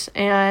Sanders,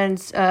 and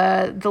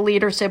the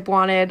leadership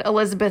wanted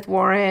Elizabeth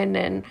Warren.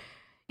 And,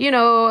 you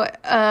know,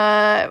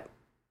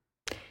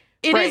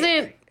 it Right.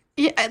 isn't,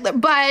 yeah,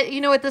 but,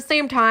 you know, at the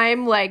same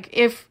time, like,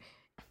 if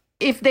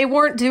they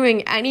weren't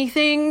doing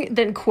anything,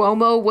 then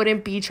Cuomo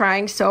wouldn't be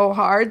trying so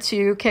hard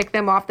to kick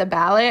them off the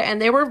ballot.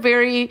 And they were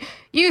very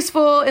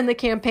useful in the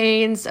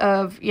campaigns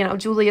of, you know,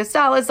 Julia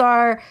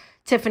Salazar,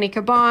 Tiffany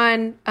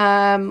Caban.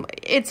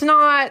 It's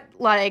not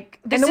like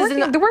this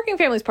And the Working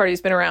Families Party has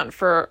been around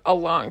for a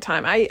long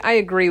time. I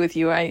agree with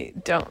you. I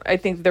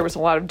think there was a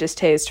lot of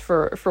distaste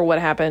for what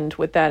happened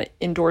with that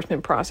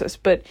endorsement process.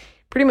 But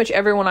pretty much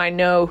everyone I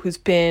know who's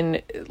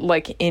been,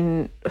 like,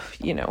 in,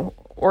 you know,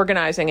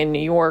 organizing in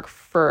New York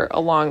for a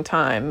long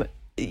time,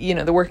 you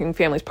know, the Working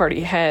Families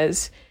Party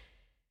has,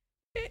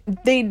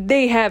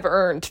 they have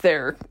earned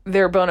their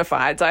bona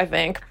fides, I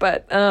think.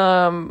 But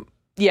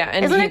yeah,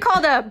 and isn't it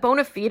called a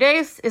bona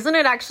fides? Isn't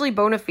it actually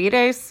bona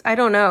fides? I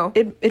don't know.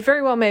 It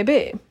very well may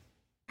be.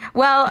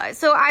 Well,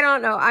 so I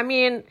don't know. I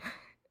mean,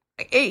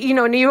 you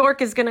know, New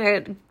York is going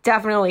to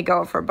definitely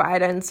go for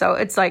Biden. So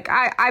it's like,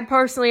 I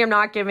personally am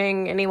not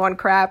giving anyone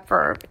crap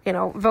for, you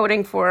know,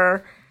 voting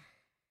for,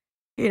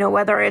 you know,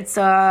 whether it's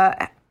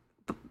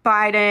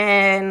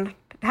Biden,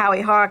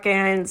 Howie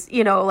Hawkins,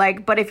 you know,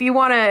 like, but if you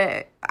want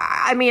to,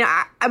 I mean,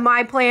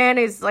 my plan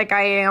is, like,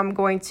 I am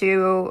going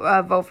to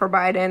vote for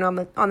Biden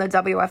on the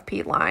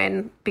WFP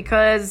line,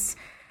 because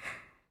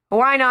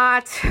why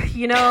not?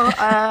 You know,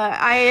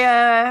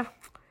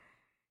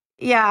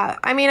 yeah,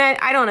 I mean,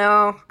 I don't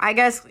know. I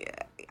guess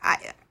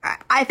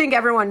I think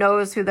everyone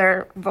knows who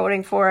they're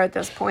voting for at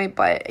this point.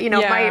 But, you know,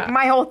 Yeah.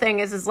 my whole thing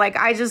is like,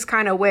 I just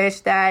kind of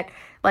wish that,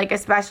 like,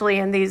 especially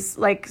in these,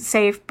 like,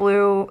 safe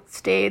blue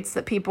states,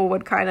 that people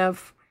would kind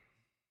of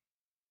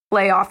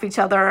lay off each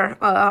other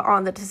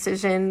on the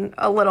decision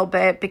a little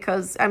bit.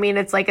 Because, I mean,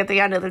 it's like, at the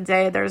end of the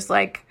day, there's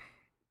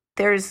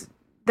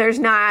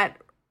not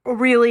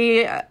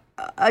really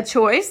a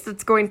choice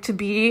that's going to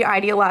be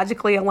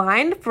ideologically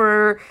aligned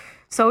for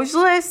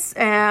socialists.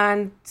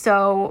 And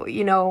so,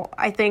 you know,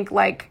 I think,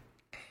 like,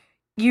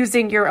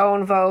 using your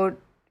own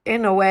vote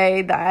in a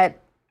way that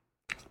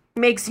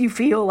makes you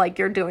feel like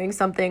you're doing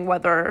something,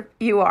 whether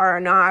you are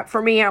or not.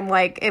 For me, I'm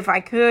like, if I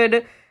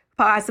could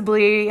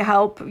possibly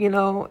help, you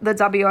know, the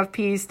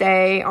WFP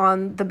stay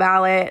on the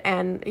ballot,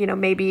 and, you know,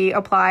 maybe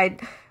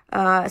applied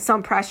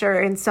some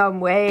pressure in some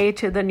way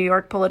to the New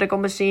York political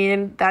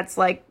machine, that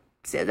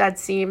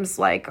seems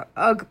like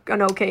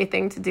an okay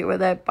thing to do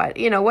with it. But,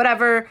 you know,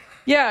 whatever.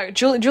 Yeah,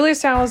 Julia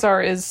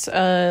Salazar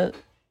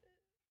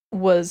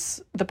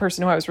was the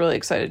person who I was really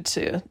excited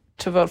to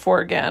vote for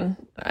again.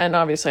 And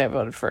obviously I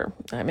voted for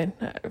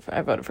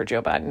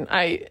Joe Biden.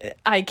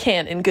 I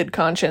can't in good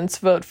conscience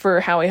vote for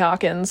Howie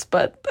Hawkins,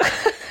 but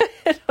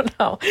I don't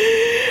know.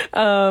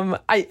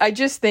 I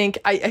just think,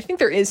 I think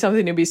there is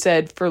something to be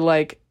said for,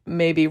 like,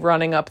 maybe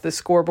running up the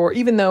scoreboard,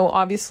 even though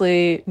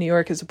obviously New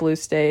York is a blue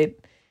state,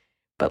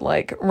 but,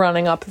 like,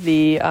 running up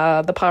the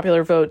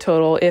popular vote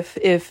total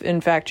if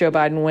in fact Joe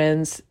Biden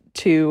wins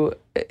to,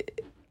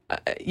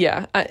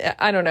 yeah,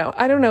 I don't know.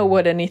 I don't know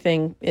what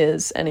anything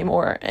is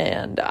anymore.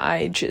 And the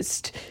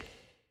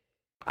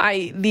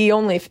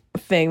only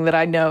thing that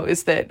I know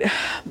is that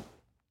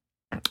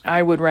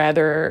I would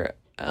rather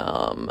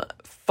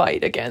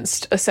fight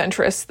against a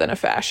centrist than a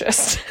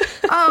fascist.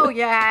 Oh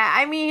yeah,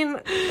 I mean,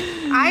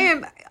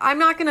 I'm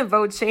not going to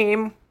vote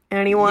shame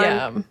anyone,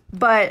 Yeah.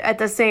 but at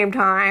the same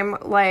time,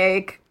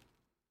 like,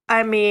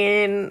 I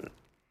mean,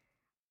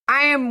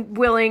 I am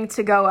willing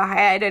to go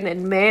ahead and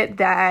admit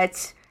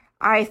that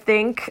I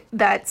think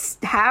that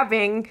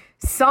having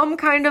some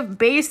kind of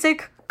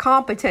basic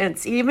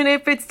competence, even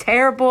if it's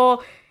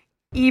terrible,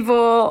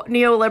 evil,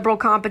 neoliberal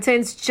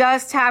competence,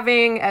 just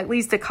having at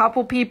least a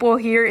couple people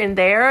here and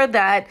there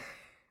that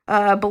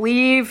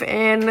believe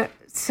in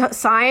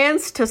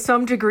science to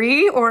some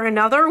degree or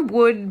another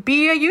would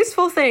be a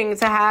useful thing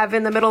to have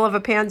in the middle of a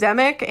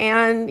pandemic.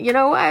 And you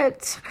know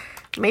what?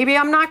 Maybe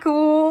I'm not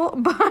cool,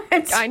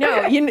 but I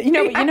know. You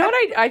know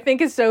what I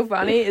think is so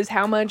funny is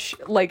how much,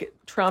 like,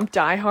 Trump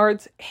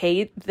diehards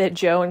hate that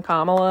Joe and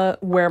Kamala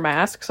wear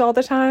masks all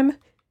the time.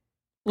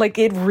 Like,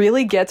 it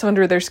really gets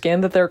under their skin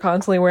that they're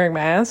constantly wearing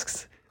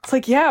masks. It's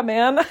like, yeah,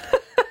 man.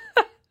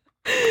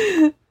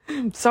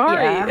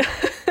 Sorry.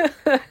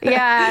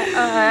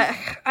 Yeah,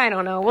 I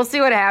don't know. We'll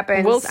see what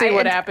happens. We'll see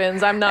what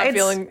happens. I'm not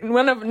feeling.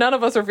 None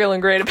of us are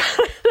feeling great about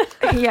it.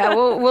 Yeah,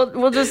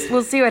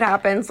 we'll see what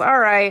happens. All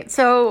right.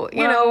 So,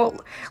 you know,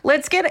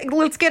 let's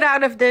get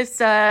out of this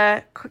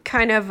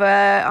kind of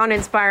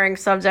uninspiring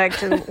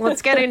subject, and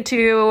let's get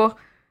into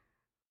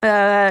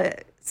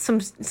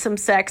some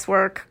sex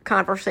work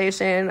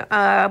conversation.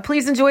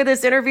 Please enjoy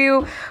this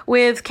interview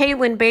with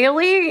Caitlin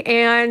Bailey,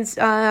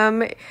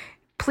 and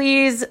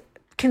please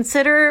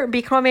consider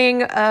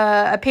becoming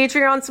a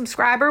Patreon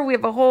subscriber. We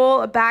have a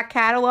whole back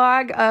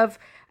catalog of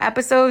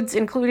episodes,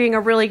 including a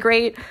really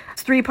great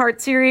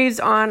 3-part series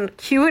on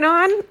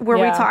QAnon, where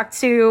we talk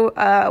to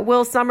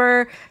Will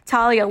Sommer,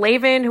 Talia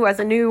Lavin, who has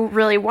a new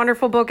really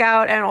wonderful book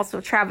out, and also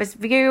Travis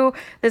View.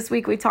 This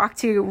week we talked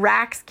to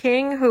Rax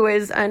King, who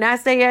is an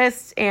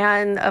essayist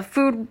and a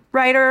food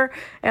writer,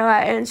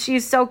 and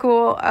she's so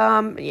cool.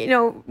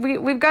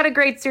 We've got a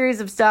great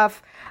series of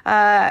stuff.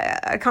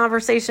 A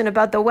conversation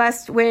about the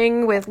West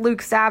Wing with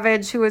Luke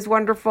Savage, who is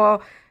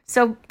wonderful.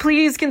 So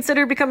please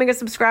consider becoming a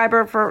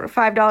subscriber for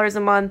 $5 a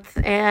month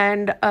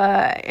and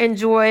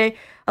enjoy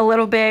a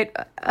little bit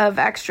of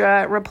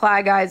extra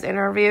Reply Guys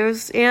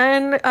interviews.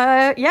 And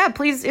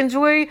please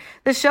enjoy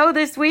the show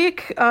this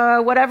week.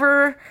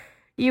 Whatever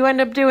you end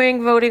up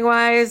doing voting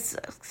wise,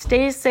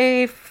 stay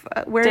safe,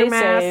 wear a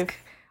mask,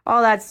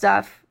 all that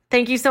stuff.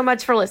 Thank you so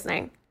much for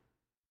listening.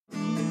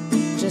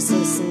 Just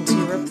listen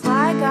to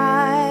Reply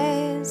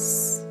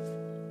Guys.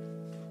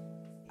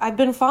 I've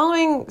been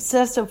following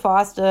Sesta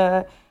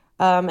Fosta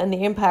and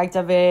the impact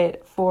of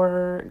it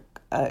for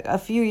a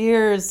few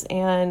years.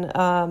 And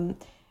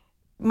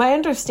my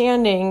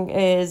understanding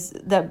is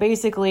that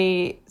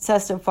basically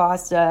Sesta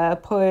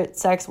Fosta put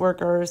sex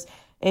workers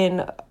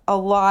in a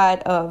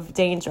lot of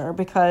danger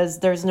because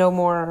there's no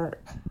more,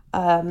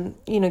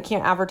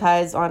 can't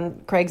advertise on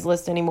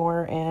Craigslist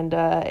anymore. And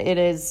it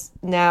is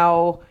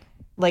now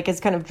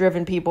it's kind of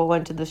driven people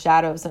into the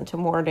shadows, into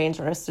more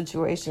dangerous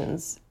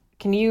situations.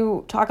 Can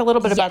you talk a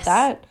little bit about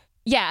that?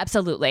 Yeah,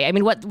 absolutely. I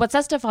mean, what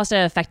Sesta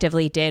Fosta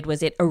effectively did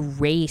was it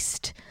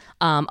erased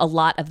a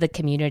lot of the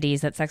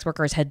communities that sex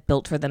workers had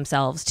built for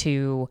themselves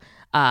to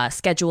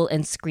schedule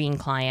and screen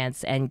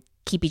clients and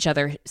keep each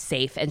other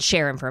safe and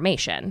share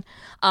information.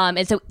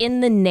 And so in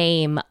the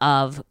name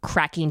of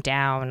cracking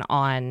down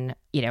on,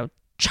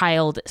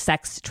 child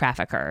sex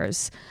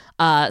traffickers,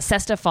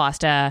 Sesta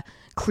Fosta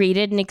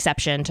created an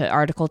exception to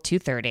Article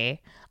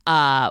 230,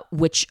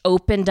 which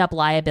opened up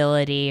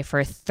liability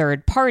for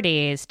third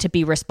parties to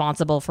be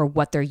responsible for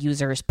what their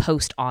users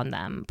post on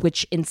them,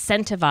 which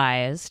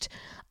incentivized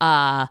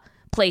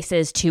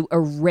places to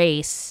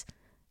erase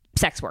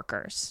sex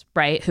workers,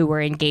 right, who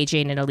were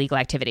engaging in illegal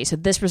activity. So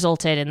this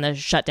resulted in the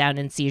shutdown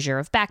and seizure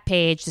of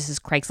Backpage. This is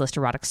Craigslist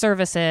Erotic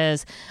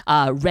Services.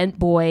 Rent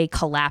Boy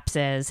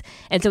collapses.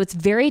 And so it's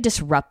very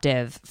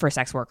disruptive for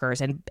sex workers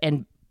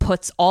and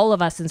puts all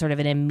of us in sort of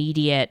an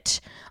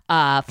immediate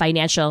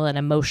financial and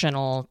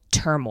emotional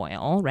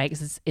turmoil, right?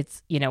 Because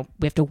it's we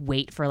have to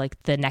wait for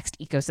the next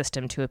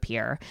ecosystem to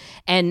appear.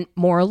 And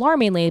more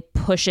alarmingly,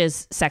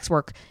 pushes sex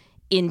work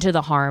into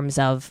the harms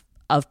of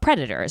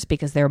predators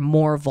because they're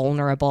more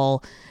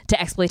vulnerable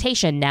to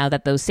exploitation now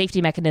that those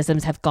safety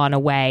mechanisms have gone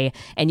away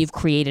and you've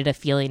created a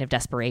feeling of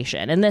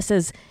desperation. And this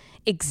is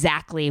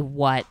exactly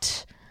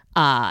what,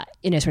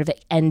 sort of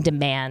end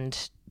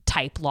demand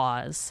type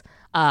laws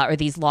or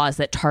these laws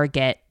that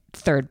target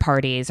third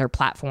parties or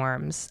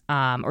platforms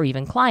or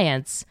even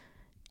clients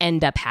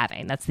end up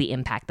having. That's the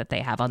impact that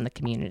they have on the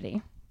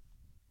community.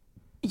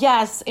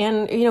 Yes.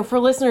 And, for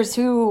listeners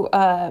who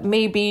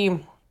may be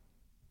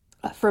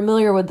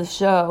familiar with the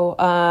show,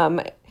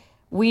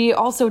 we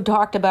also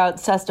talked about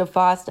Sesta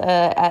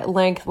Fosta at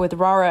length with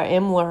Rara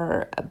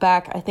Imler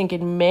back, I think,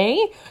 in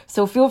May.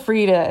 So feel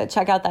free to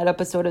check out that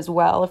episode as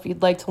well if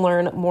you'd like to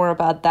learn more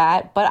about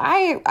that. But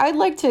I'd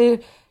like to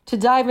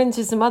dive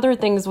into some other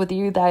things with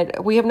you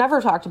that we have never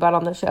talked about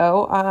on the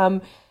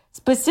show,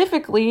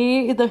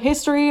 specifically the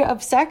history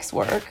of sex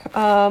work.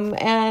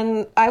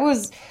 And I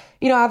was,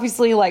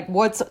 obviously,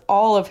 what's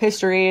all of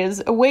history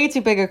is a way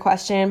too big a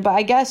question, but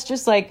I guess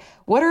just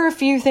what are a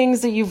few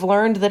things that you've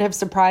learned that have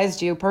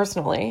surprised you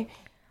personally?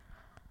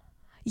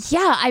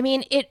 Yeah, I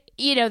mean,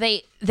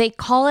 they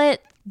call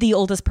it the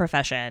oldest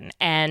profession,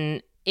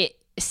 and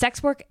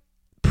sex work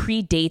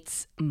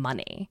predates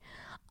money.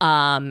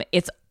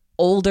 It's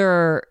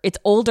older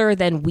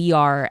than we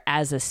are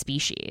as a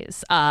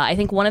species. I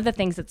think one of the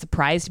things that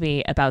surprised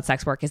me about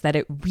sex work is that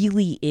it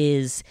really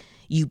is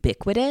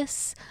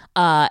ubiquitous.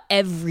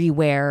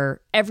 Everywhere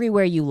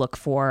you look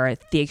for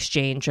the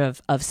exchange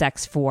of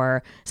sex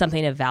for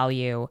something of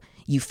value,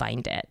 you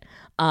find it.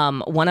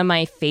 One of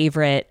my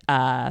favorite,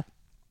 I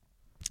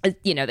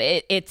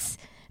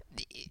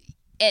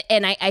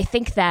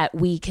think that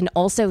we can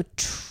also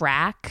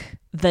track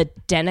the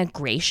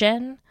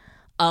denigration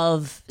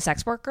of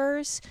sex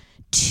workers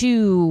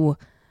to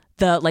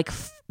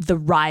the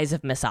rise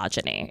of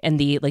misogyny and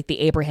the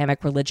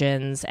Abrahamic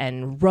religions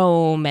and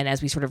Rome, and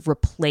as we sort of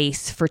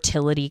replace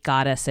fertility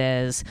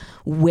goddesses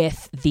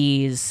with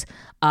these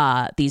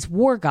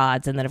war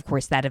gods, and then of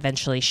course that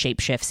eventually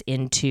shapeshifts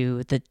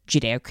into the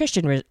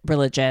Judeo-Christian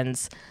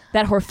religions.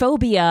 That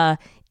whorephobia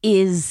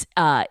is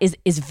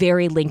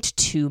very linked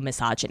to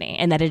misogyny,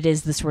 and that it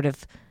is the sort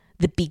of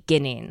the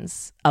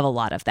beginnings of a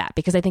lot of that,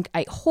 because I think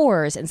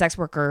whores and sex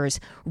workers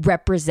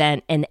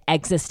represent an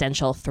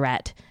existential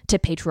threat to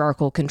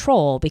patriarchal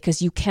control,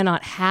 because you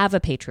cannot have a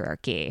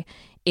patriarchy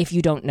if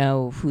you don't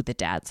know who the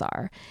dads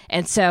are.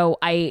 And so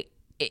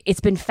it's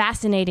been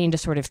fascinating to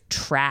sort of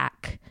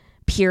track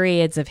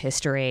periods of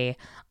history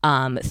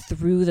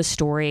through the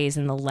stories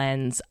and the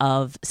lens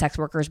of sex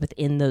workers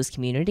within those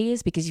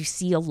communities, because you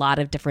see a lot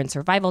of different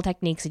survival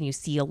techniques and you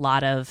see a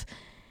lot of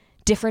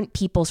different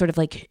people sort of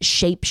like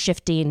shape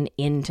shifting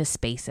into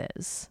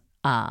spaces.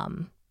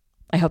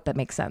 I hope that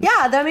makes sense.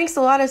 Yeah, that makes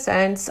a lot of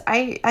sense.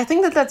 I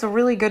think that's a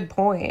really good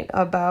point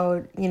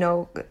about,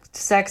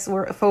 sex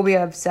work,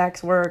 phobia of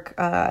sex work,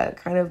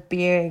 kind of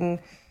being,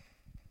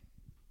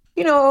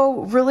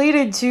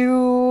 related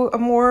to a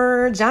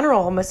more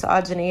general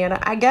misogyny. And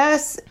I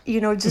guess,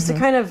 just to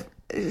kind of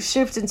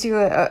shift into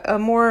a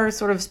more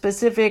sort of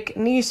specific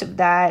niche of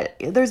that,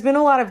 there's been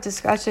a lot of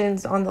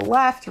discussions on the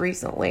left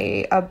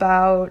recently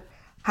about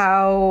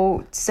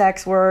how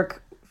sex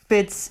work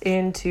fits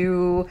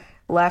into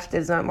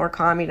leftism or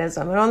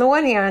communism. And on the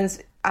one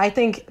hand, I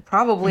think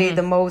probably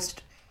the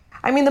most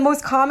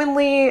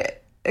commonly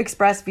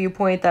expressed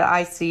viewpoint that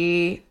I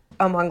see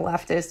among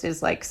leftists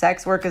is like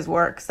sex work is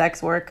work.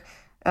 Sex work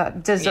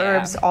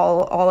deserves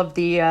all of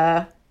the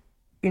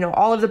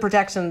all of the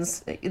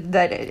protections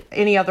that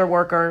any other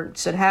worker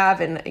should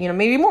have, and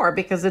maybe more,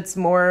 because it's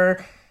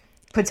more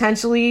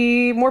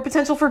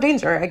potential for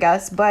danger, I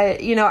guess.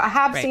 But I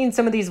have seen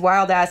some of these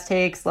wild ass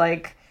takes,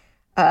 like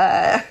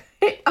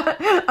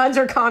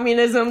under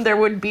communism there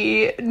would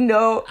be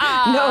no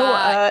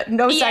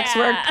sex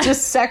work,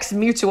 just sex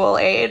mutual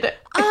aid.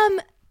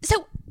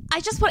 So I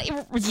just want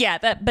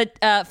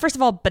but first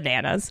of all,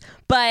 bananas.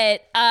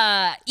 But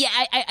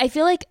I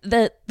feel like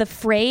the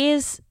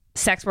phrase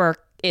sex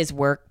work is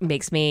work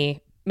makes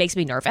me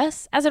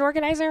nervous as an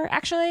organizer,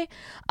 actually,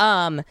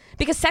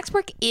 because sex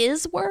work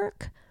is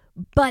work,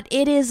 but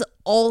it is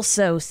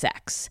also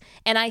sex.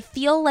 And I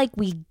feel like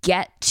we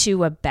get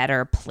to a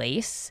better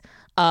place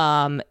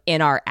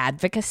in our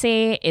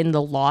advocacy, in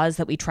the laws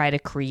that we try to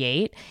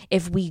create,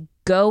 if we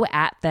go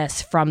at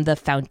this from the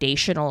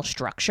foundational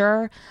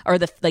structure, or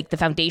the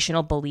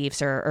foundational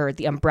beliefs, or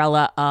the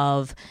umbrella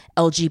of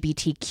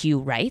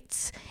LGBTQ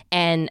rights,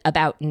 and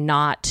about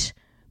not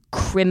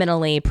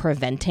criminally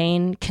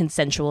preventing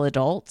consensual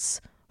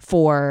adults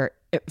from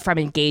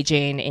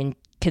engaging in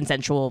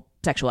consensual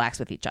sexual acts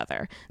with each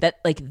other.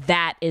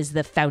 That is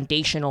the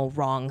foundational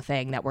wrong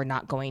thing that we're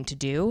not going to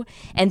do.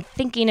 And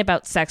thinking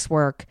about sex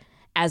work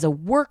as a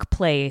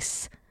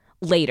workplace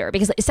later,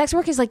 because sex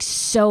work is like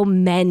so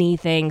many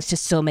things to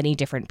so many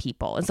different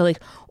people. And so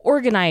like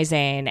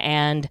organizing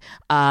and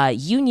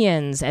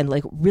unions and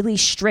like really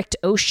strict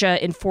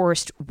OSHA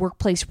enforced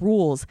workplace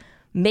rules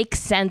make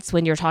sense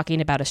when you're talking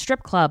about a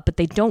strip club, but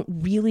they don't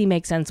really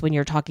make sense when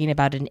you're talking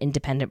about an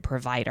independent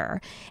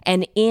provider.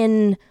 And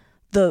in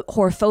the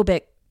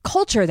whorephobic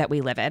culture that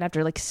we live in,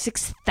 after like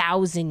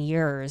 6,000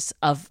 years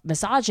of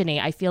misogyny,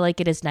 I feel like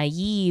it is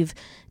naive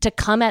to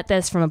come at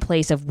this from a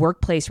place of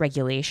workplace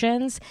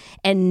regulations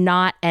and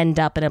not end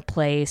up in a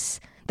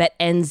place that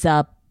ends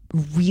up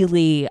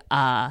really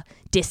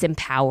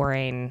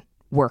disempowering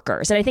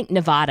workers. And I think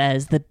Nevada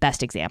is the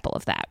best example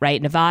of that,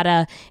 right?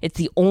 Nevada, it's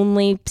the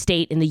only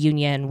state in the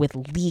union with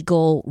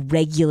legal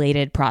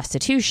regulated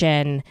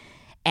prostitution.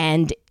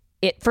 And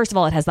first of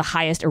all, it has the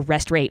highest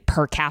arrest rate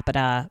per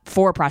capita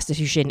for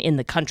prostitution in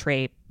the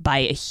country by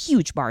a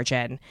huge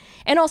margin.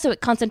 And also it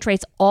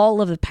concentrates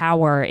all of the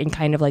power in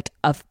kind of like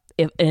an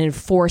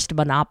enforced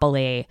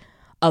monopoly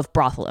of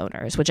brothel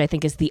owners, which I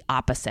think is the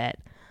opposite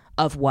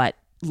of what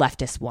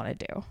leftists want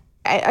to do.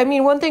 I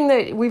mean, one thing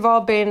that we've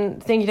all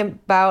been thinking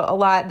about a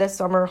lot this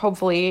summer,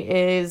 hopefully,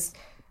 is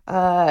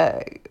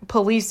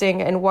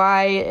policing, and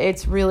why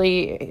it's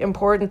really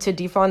important to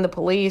defund the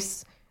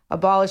police,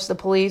 abolish the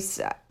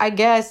police. I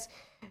guess,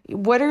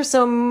 what are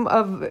some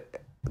of,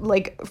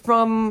 like,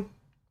 from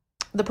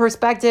the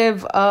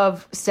perspective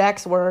of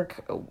sex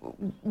work,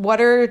 what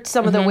are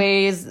some of the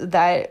ways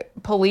that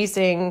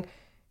policing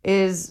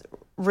is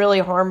really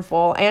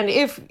harmful? And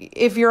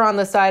if you're on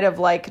the side of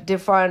like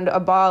defund,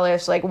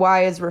 abolish, like,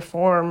 why is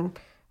reform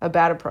a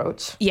bad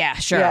approach? Yeah,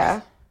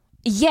 sure.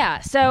 Yeah.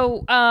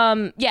 So,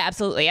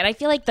 absolutely. And I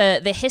feel like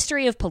the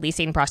history of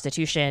policing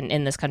prostitution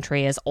in this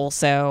country is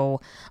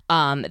also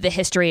the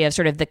history of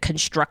sort of the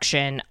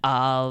construction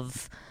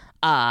of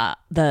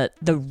the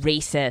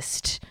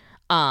racist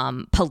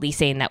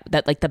policing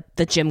that like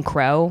the Jim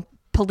Crow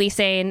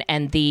policing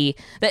and the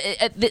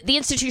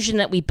institution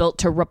that we built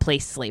to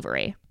replace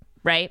slavery.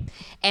 Right.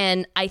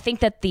 And I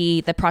think that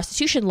the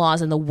prostitution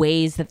laws and the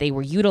ways that they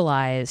were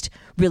utilized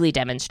really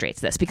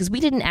demonstrates this, because we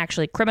didn't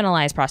actually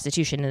criminalize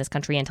prostitution in this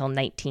country until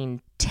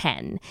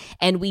 1910.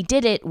 And we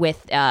did it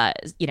with, an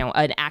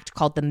act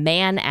called the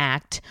Mann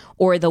Act,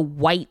 or the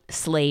White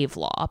Slave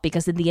Law,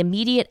 because in the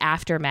immediate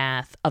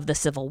aftermath of the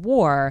Civil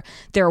War,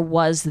 there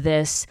was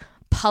this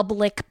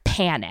public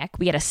panic.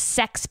 We had a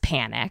sex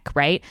panic,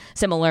 right?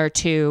 Similar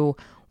to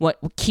what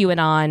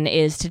QAnon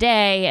is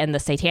today and the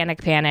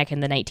Satanic Panic in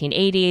the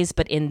 1980s.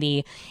 But in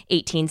the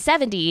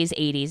 1870s,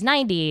 80s,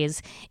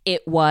 90s,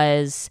 it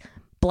was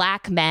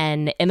Black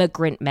men,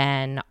 immigrant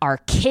men, are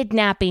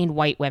kidnapping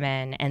white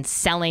women and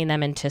selling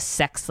them into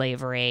sex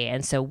slavery.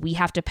 And so we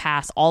have to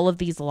pass all of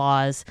these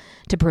laws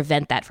to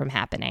prevent that from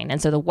happening.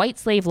 And so the White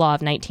Slave Law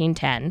of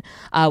 1910,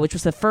 which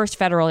was the first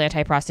federal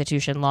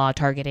anti-prostitution law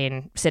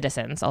targeting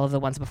citizens, all of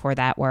the ones before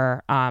that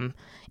were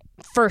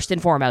first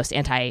and foremost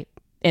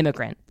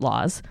anti-immigrant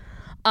laws,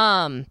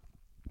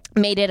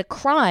 made it a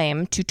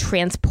crime to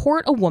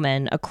transport a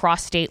woman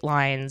across state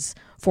lines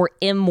for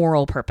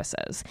immoral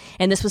purposes.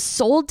 And this was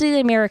sold to the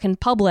American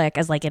public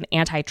as like an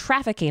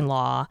anti-trafficking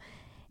law,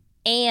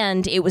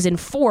 and it was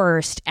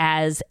enforced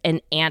as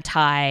an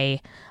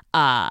anti-mixed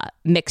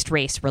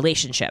race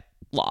relationship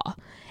law.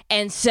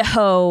 And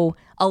so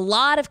a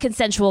lot of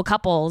consensual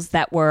couples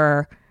that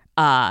were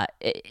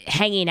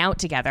hanging out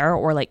together,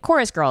 or like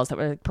chorus girls that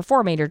were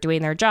performing or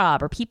doing their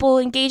job, or people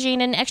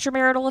engaging in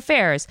extramarital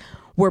affairs,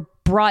 were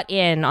brought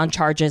in on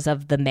charges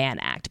of the Mann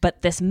Act.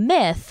 But this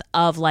myth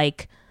of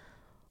like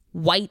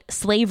white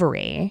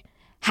slavery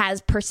has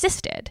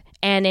persisted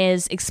and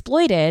is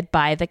exploited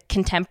by the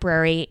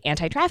contemporary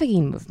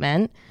anti-trafficking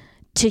movement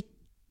to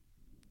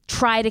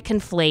try to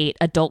conflate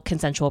adult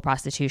consensual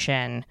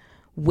prostitution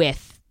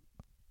with,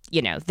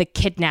 you know, the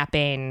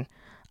kidnapping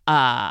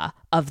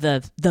of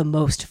the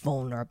most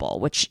vulnerable,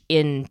 which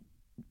in,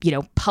 you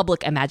know,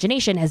 public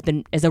imagination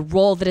is a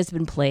role that has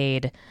been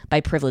played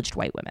by privileged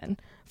white women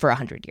for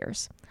 100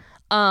 years.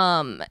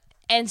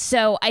 And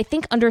so I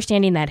think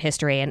understanding that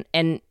history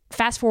and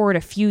fast forward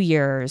a few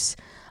years,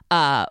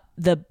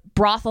 the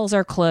brothels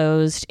are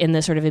closed in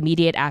the sort of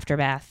immediate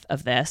aftermath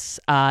of this,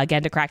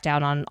 again, to crack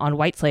down on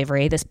white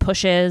slavery. This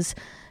pushes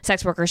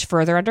sex workers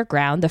further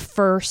underground. The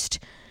first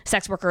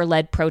sex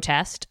worker-led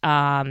protest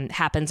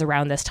happens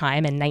around this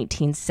time in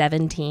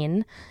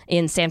 1917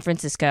 in San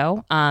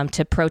Francisco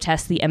to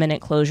protest the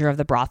imminent closure of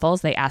the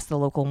brothels. They asked the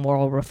local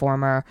moral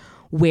reformer,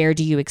 "Where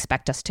do you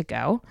expect us to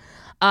go?"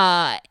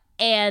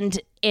 And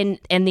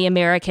the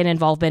American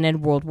involvement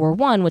in World War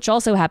I, which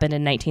also happened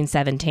in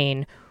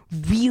 1917,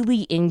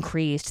 really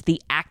increased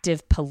the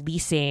active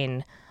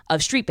policing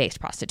of street-based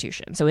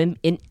prostitution. So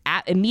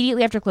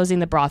immediately after closing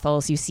the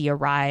brothels, you see a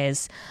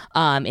rise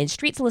in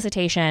street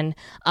solicitation,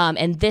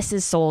 and this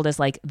is sold as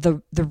like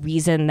the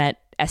reason that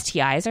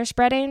STIs are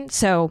spreading.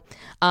 So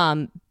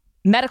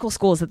medical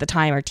schools at the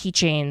time are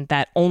teaching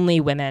that only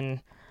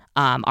women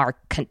are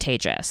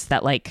contagious,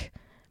 that like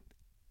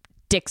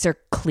dicks are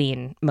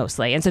clean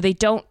mostly, and so they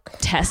don't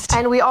test.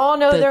 And we all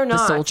know they're not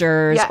the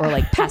soldiers, yeah. or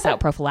like pass out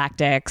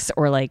prophylactics,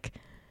 or like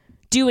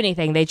do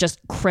anything. They just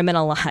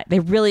they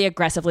really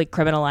aggressively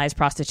criminalize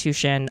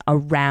prostitution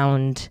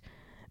around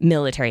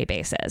military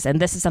bases. And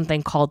this is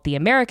something called the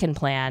American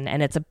Plan,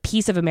 and it's a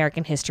piece of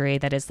American history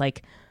that is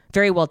like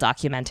very well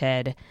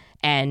documented,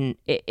 and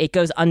it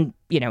goes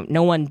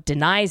no one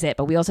denies it,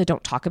 but we also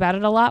don't talk about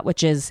it a lot,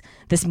 which is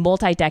this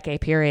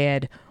multi-decade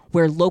period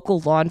where local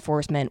law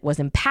enforcement was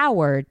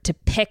empowered to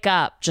pick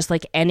up just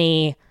like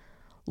any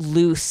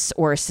loose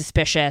or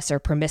suspicious or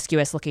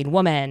promiscuous looking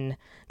woman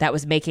that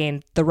was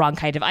making the wrong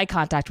kind of eye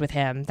contact with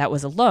him, that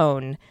was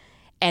alone,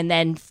 and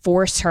then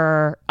force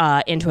her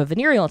into a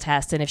venereal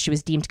test. And if she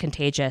was deemed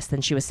contagious,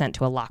 then she was sent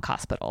to a lock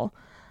hospital.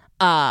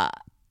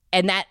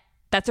 And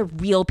that's a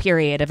real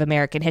period of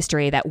American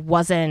history that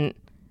wasn't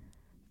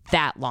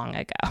that long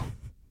ago.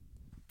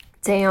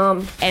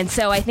 Damn. And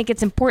so I think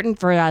it's important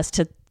for us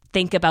to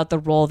think about the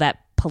role that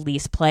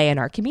police play in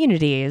our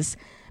communities,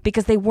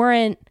 because they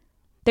were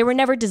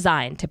never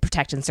designed to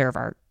protect and serve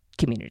our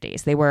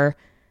communities. They were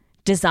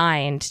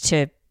designed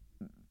to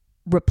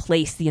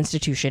replace the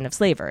institution of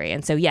slavery.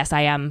 And so, yes,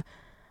 I am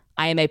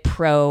a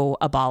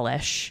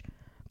pro-abolish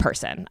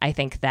person. I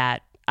think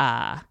that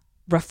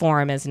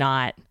reform is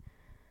not.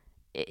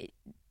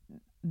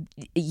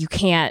 You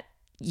can't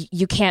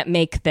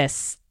make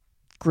this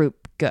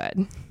group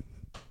good.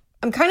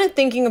 I'm kind of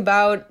thinking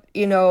about,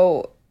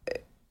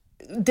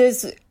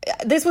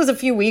 this was a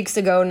few weeks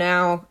ago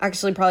now,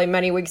 actually probably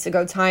many weeks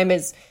ago. Time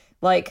is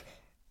like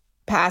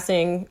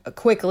passing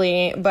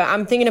quickly, but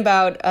I'm thinking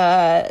about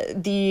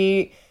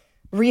the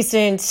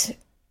recent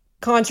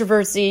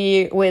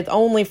controversy with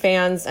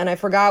OnlyFans, and I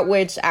forgot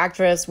which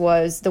actress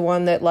was the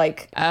one that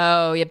like...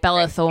 Oh, yeah,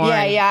 Bella Thorne.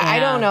 Yeah.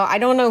 I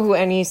don't know who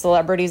any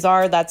celebrities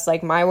are. That's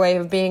like my way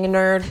of being a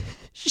nerd.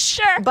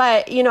 Sure.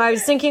 But, I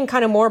was thinking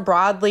kind of more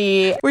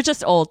broadly. We're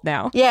just old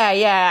now.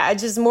 Yeah.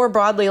 Just more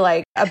broadly,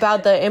 like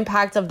about the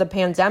impact of the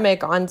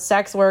pandemic on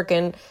sex work.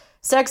 And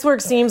sex work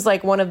seems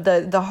like one of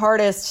the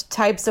hardest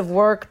types of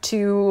work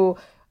to,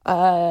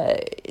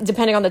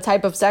 depending on the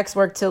type of sex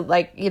work, to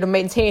like,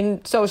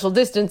 maintain social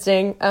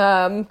distancing.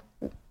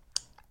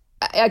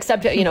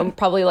 Except,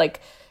 probably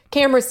like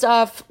camera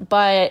stuff.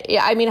 But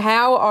yeah, I mean,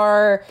 how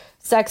are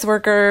sex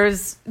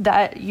workers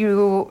that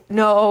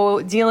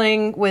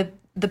dealing with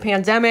the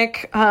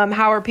pandemic?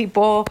 How are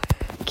people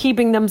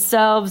keeping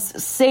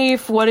themselves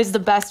safe? What is the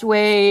best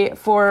way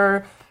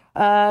for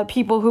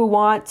people who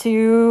want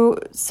to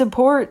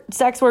support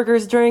sex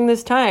workers during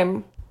this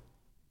time?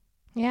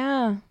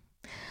 Yeah.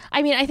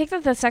 I mean, I think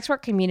that the sex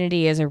work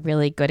community is a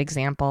really good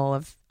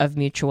example of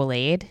mutual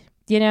aid.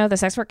 You know, the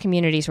sex work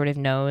community sort of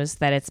knows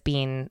that it's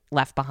being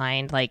left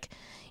behind. Like,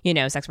 you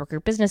know, sex worker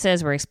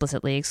businesses were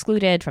explicitly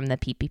excluded from the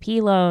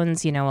PPP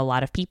loans. You know, a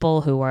lot of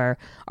people who are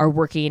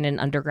working in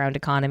underground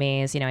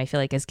economies, you know, I feel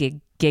like as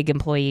gig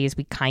employees,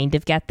 we kind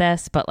of get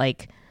this, but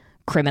like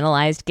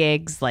criminalized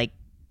gigs, like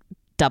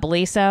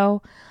doubly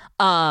so.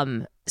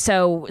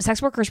 So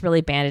sex workers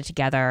really banded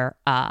together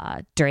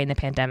during the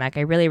pandemic.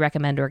 I really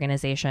recommend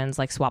organizations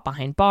like Swap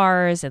Behind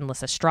Bars and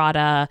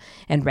Lysistrata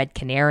and Red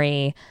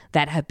Canary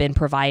that have been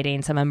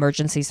providing some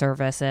emergency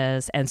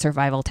services and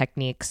survival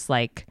techniques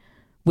like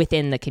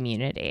within the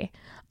community.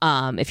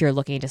 If you're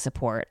looking to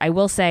support, I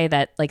will say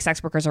that like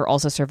sex workers are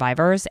also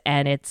survivors,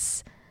 and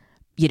it's,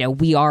 you know,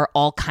 we are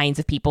all kinds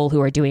of people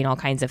who are doing all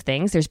kinds of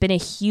things. There's been a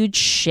huge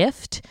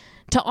shift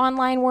to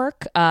online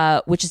work,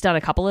 which has done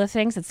a couple of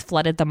things. It's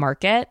flooded the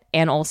market.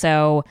 And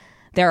also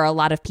there are a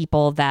lot of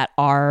people that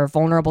are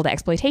vulnerable to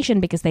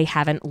exploitation because they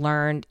haven't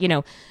learned, you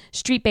know,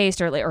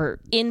 street-based or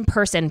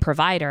in-person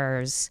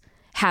providers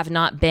have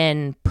not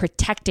been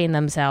protecting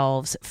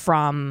themselves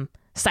from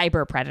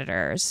cyber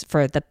predators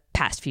for the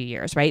past few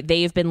years, right?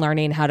 They've been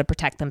learning how to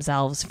protect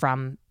themselves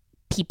from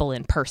people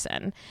in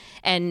person.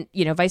 And,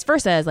 you know, vice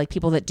versa, as like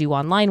people that do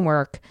online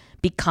work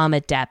become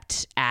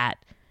adept at,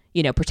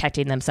 you know,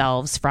 protecting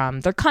themselves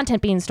from their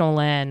content being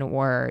stolen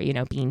or, you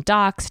know, being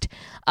doxxed.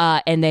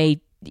 And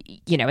they,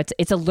 you know,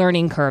 it's a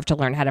learning curve to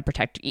learn how to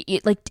protect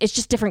it. Like, it's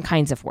just different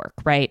kinds of work,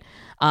 right?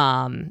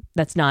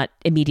 That's not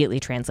immediately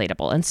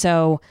translatable. And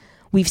so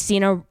we've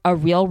seen a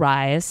real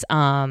rise.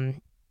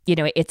 You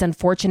know, it's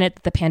unfortunate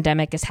that the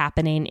pandemic is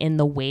happening in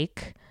the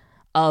wake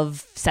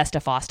of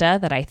Sesta Fosta,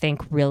 that I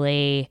think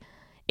really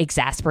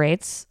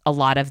exasperates a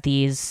lot of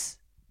these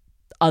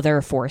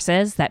other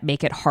forces that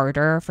make it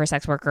harder for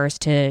sex workers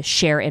to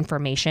share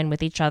information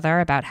with each other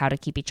about how to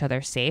keep each other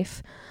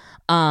safe,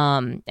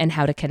 and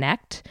how to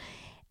connect.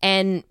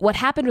 And what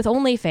happened with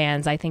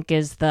OnlyFans, I think,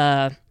 is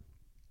a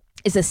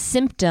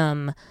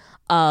symptom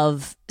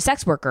of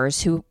sex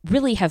workers who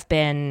really have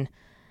been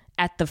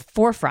at the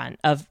forefront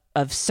of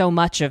so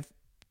much of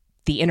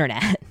the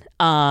internet,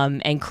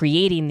 and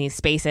creating these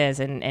spaces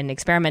and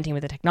experimenting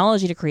with the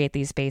technology to create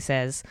these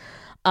spaces,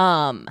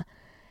 are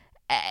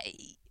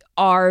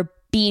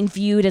being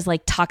viewed as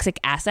like toxic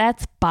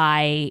assets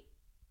by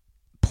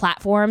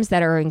platforms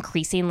that are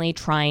increasingly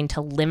trying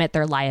to limit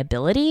their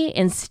liability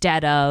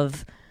instead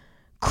of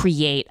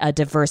create a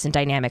diverse and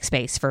dynamic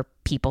space for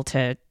people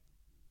to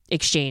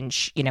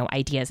exchange, you know,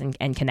 ideas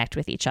and connect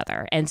with each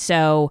other. And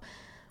so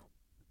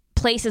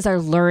places are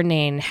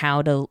learning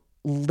how to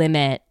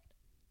limit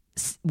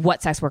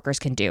what sex workers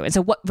can do. And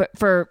so what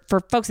for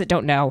folks that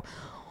don't know,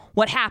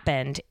 what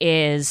happened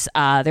is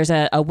there's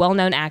a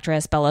well-known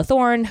actress, Bella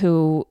Thorne,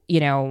 who, you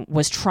know,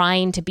 was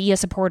trying to be a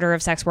supporter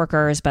of sex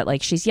workers, but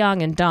like she's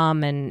young and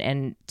dumb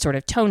and sort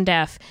of tone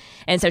deaf.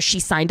 And so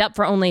she signed up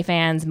for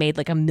OnlyFans, made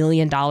like $1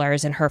 million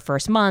in her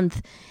first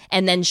month.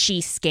 And then she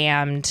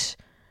scammed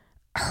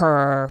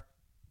her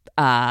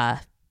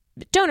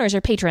donors or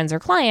patrons or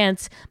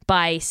clients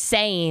by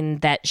saying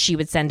that she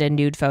would send a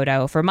nude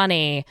photo for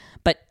money,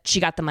 but she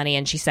got the money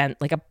and she sent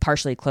like a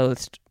partially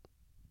clothed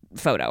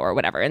photo or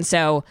whatever. And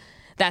so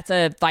that's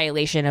a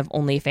violation of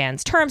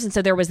OnlyFans terms. And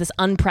so there was this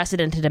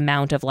unprecedented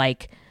amount of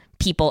like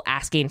people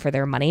asking for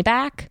their money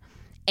back.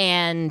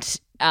 And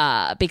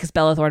because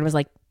Bella Thorne was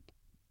like,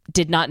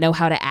 did not know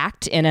how to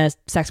act in a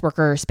sex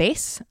worker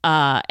space.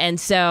 And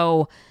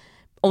so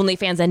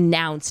OnlyFans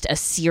announced a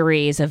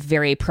series of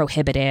very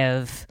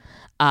prohibitive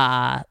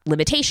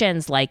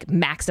limitations, like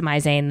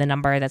maximizing the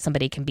number that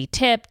somebody can be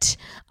tipped,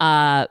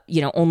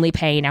 you know, only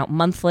paying out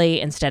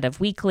monthly instead of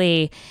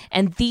weekly.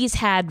 And these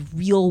had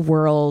real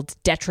world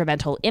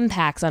detrimental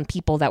impacts on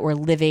people that were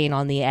living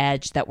on the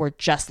edge, that were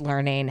just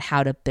learning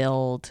how to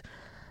build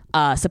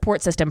a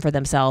support system for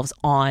themselves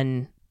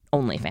on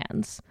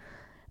OnlyFans.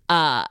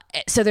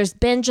 So there's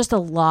been just a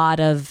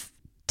lot of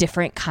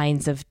different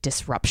kinds of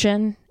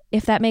disruption,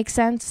 if that makes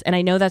sense. And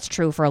I know that's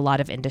true for a lot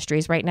of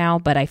industries right now,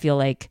 but I feel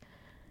like,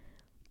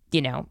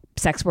 you know,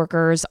 sex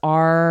workers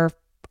are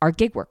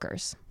gig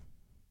workers.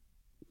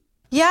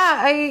 Yeah,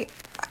 I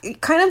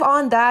kind of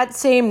on that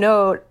same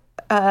note,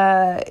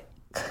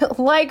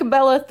 like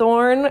Bella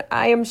Thorne,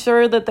 I am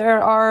sure that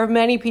there are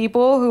many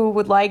people who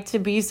would like to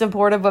be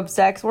supportive of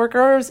sex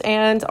workers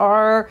and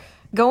are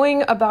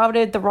going about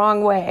it the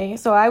wrong way.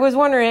 So I was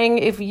wondering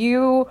if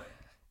you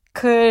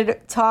could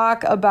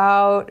talk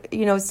about,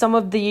 you know, some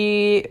of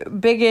the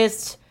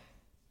biggest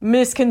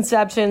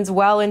misconceptions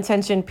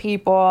well-intentioned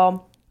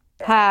people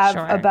have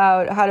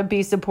about how to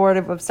be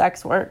supportive of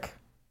sex work.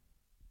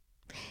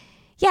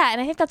 Yeah, and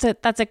I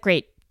think that's a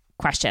great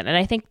question. And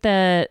I think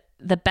the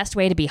best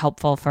way to be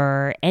helpful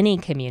for any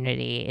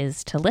community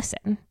is to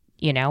listen.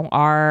 You know,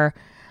 our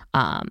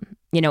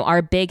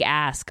big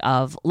ask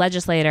of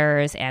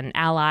legislators and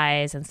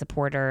allies and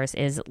supporters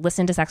is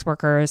listen to sex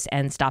workers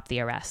and stop the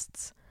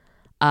arrests.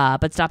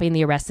 But stopping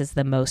the arrests is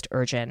the most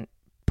urgent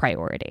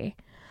priority.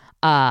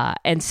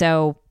 And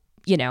so,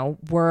 you know,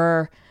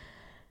 we're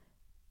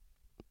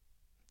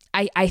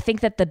I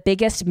think that the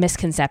biggest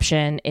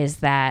misconception is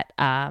that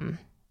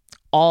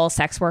all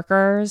sex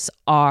workers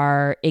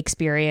are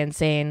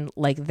experiencing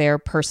like their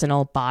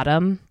personal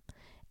bottom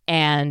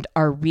and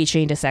are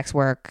reaching to sex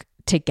work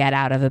to get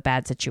out of a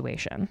bad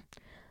situation.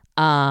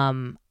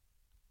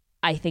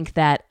 I think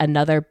that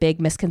another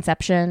big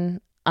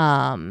misconception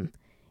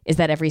is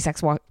that every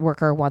sex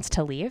worker wants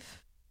to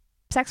leave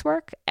sex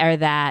work, or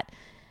that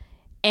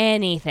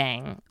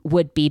anything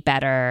would be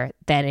better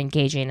than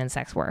engaging in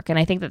sex work. And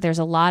I think that there's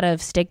a lot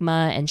of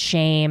stigma and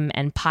shame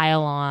and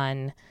pile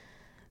on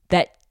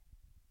that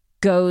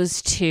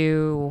goes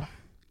to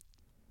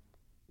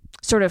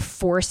sort of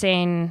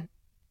forcing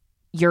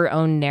your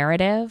own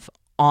narrative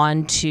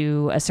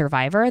onto a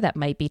survivor that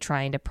might be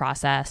trying to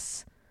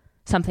process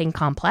something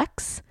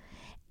complex.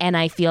 And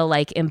I feel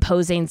like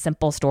imposing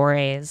simple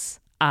stories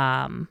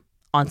on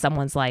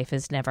someone's life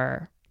is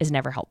never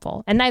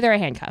helpful. And neither are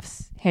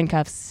handcuffs.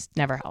 Handcuffs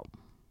never help.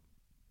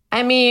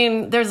 I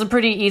mean, there's a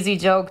pretty easy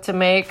joke to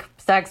make: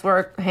 sex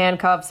work,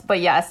 handcuffs. But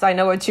yes, I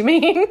know what you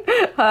mean.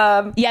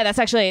 Yeah,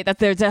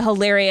 there's a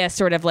hilarious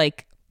sort of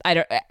like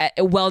a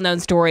well-known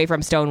story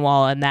from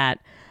Stonewall, in that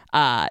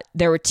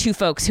there were two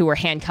folks who were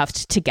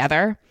handcuffed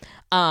together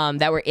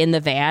that were in the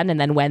van, and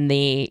then when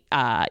the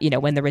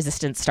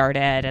resistance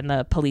started and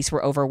the police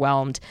were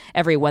overwhelmed,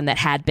 everyone that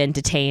had been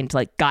detained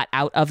like got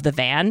out of the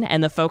van,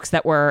 and the folks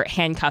that were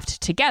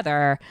handcuffed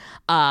together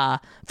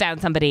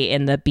found somebody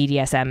in the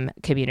BDSM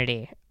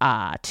community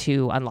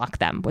to unlock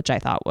them, which I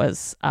thought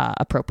was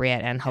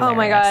appropriate and hilarious. Oh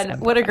my God,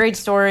 what a great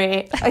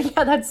story.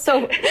 Yeah, that's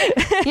so...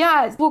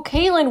 Yeah, well,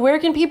 Caitlin, where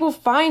can people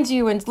find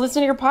you and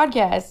listen to your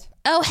podcast?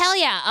 Oh, hell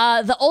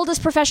yeah. The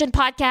Oldest Profession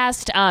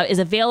podcast is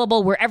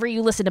available wherever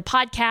you listen to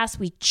podcasts.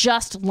 We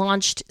just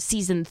launched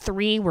season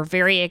 3. We're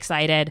very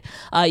excited.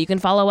 You can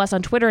follow us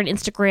on Twitter and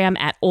Instagram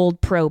at Old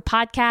Pro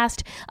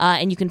Podcast.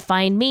 And you can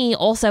find me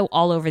also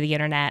all over the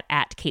internet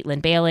at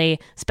Caitlin Bailey,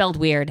 spelled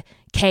weird,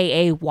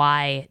 Kaytlin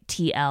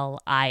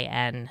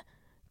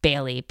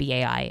Bailey,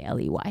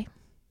 Bailey.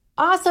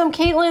 Awesome,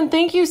 Caitlin.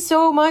 Thank you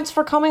so much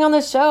for coming on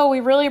the show.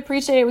 We really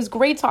appreciate it. It was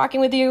great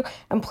talking with you.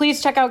 And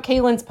please check out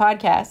Caitlin's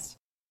podcast.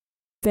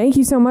 Thank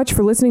you so much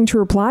for listening to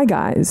Reply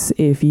Guys.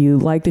 If you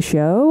like the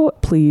show,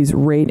 please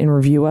rate and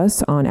review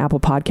us on Apple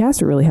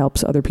Podcasts. It really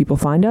helps other people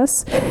find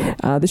us.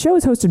 The show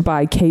is hosted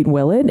by Kate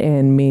Willett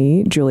and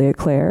me, Juliet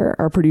Clare.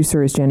 Our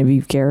producer is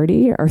Genevieve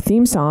Garrity. Our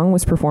theme song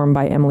was performed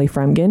by Emily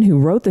Fremgen, who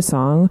wrote the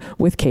song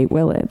with Kate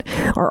Willett.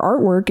 Our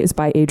artwork is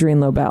by Adrian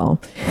Lobel.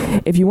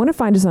 If you want to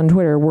find us on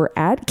Twitter, we're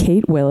at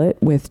Kate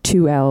Willett with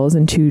 2 L's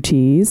and 2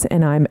 T's,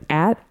 and I'm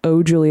at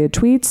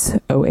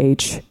OJuliaTweets,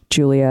 OH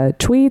Julia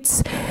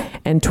Tweets,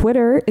 and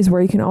Twitter is where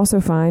you can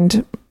also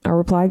find our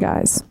Reply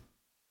Guys.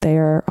 They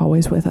are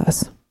always with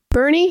us.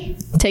 Bernie,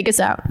 take us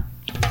out.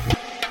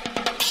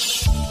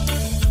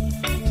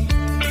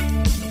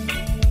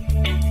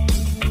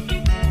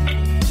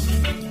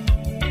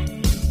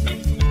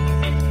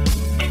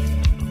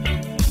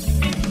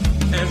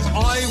 As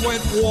I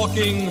went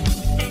walking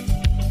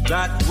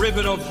that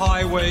ribbon of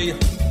highway,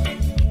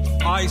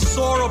 I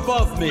saw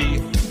above me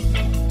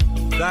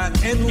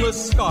that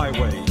endless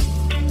skyway.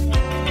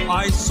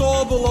 I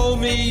saw below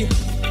me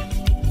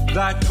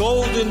that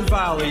golden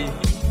valley.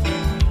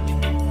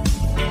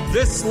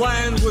 This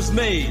land was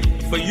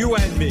made for you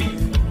and me.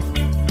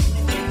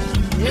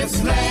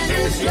 This land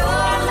is your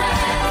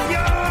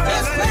land.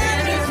 This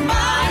land is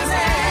mine.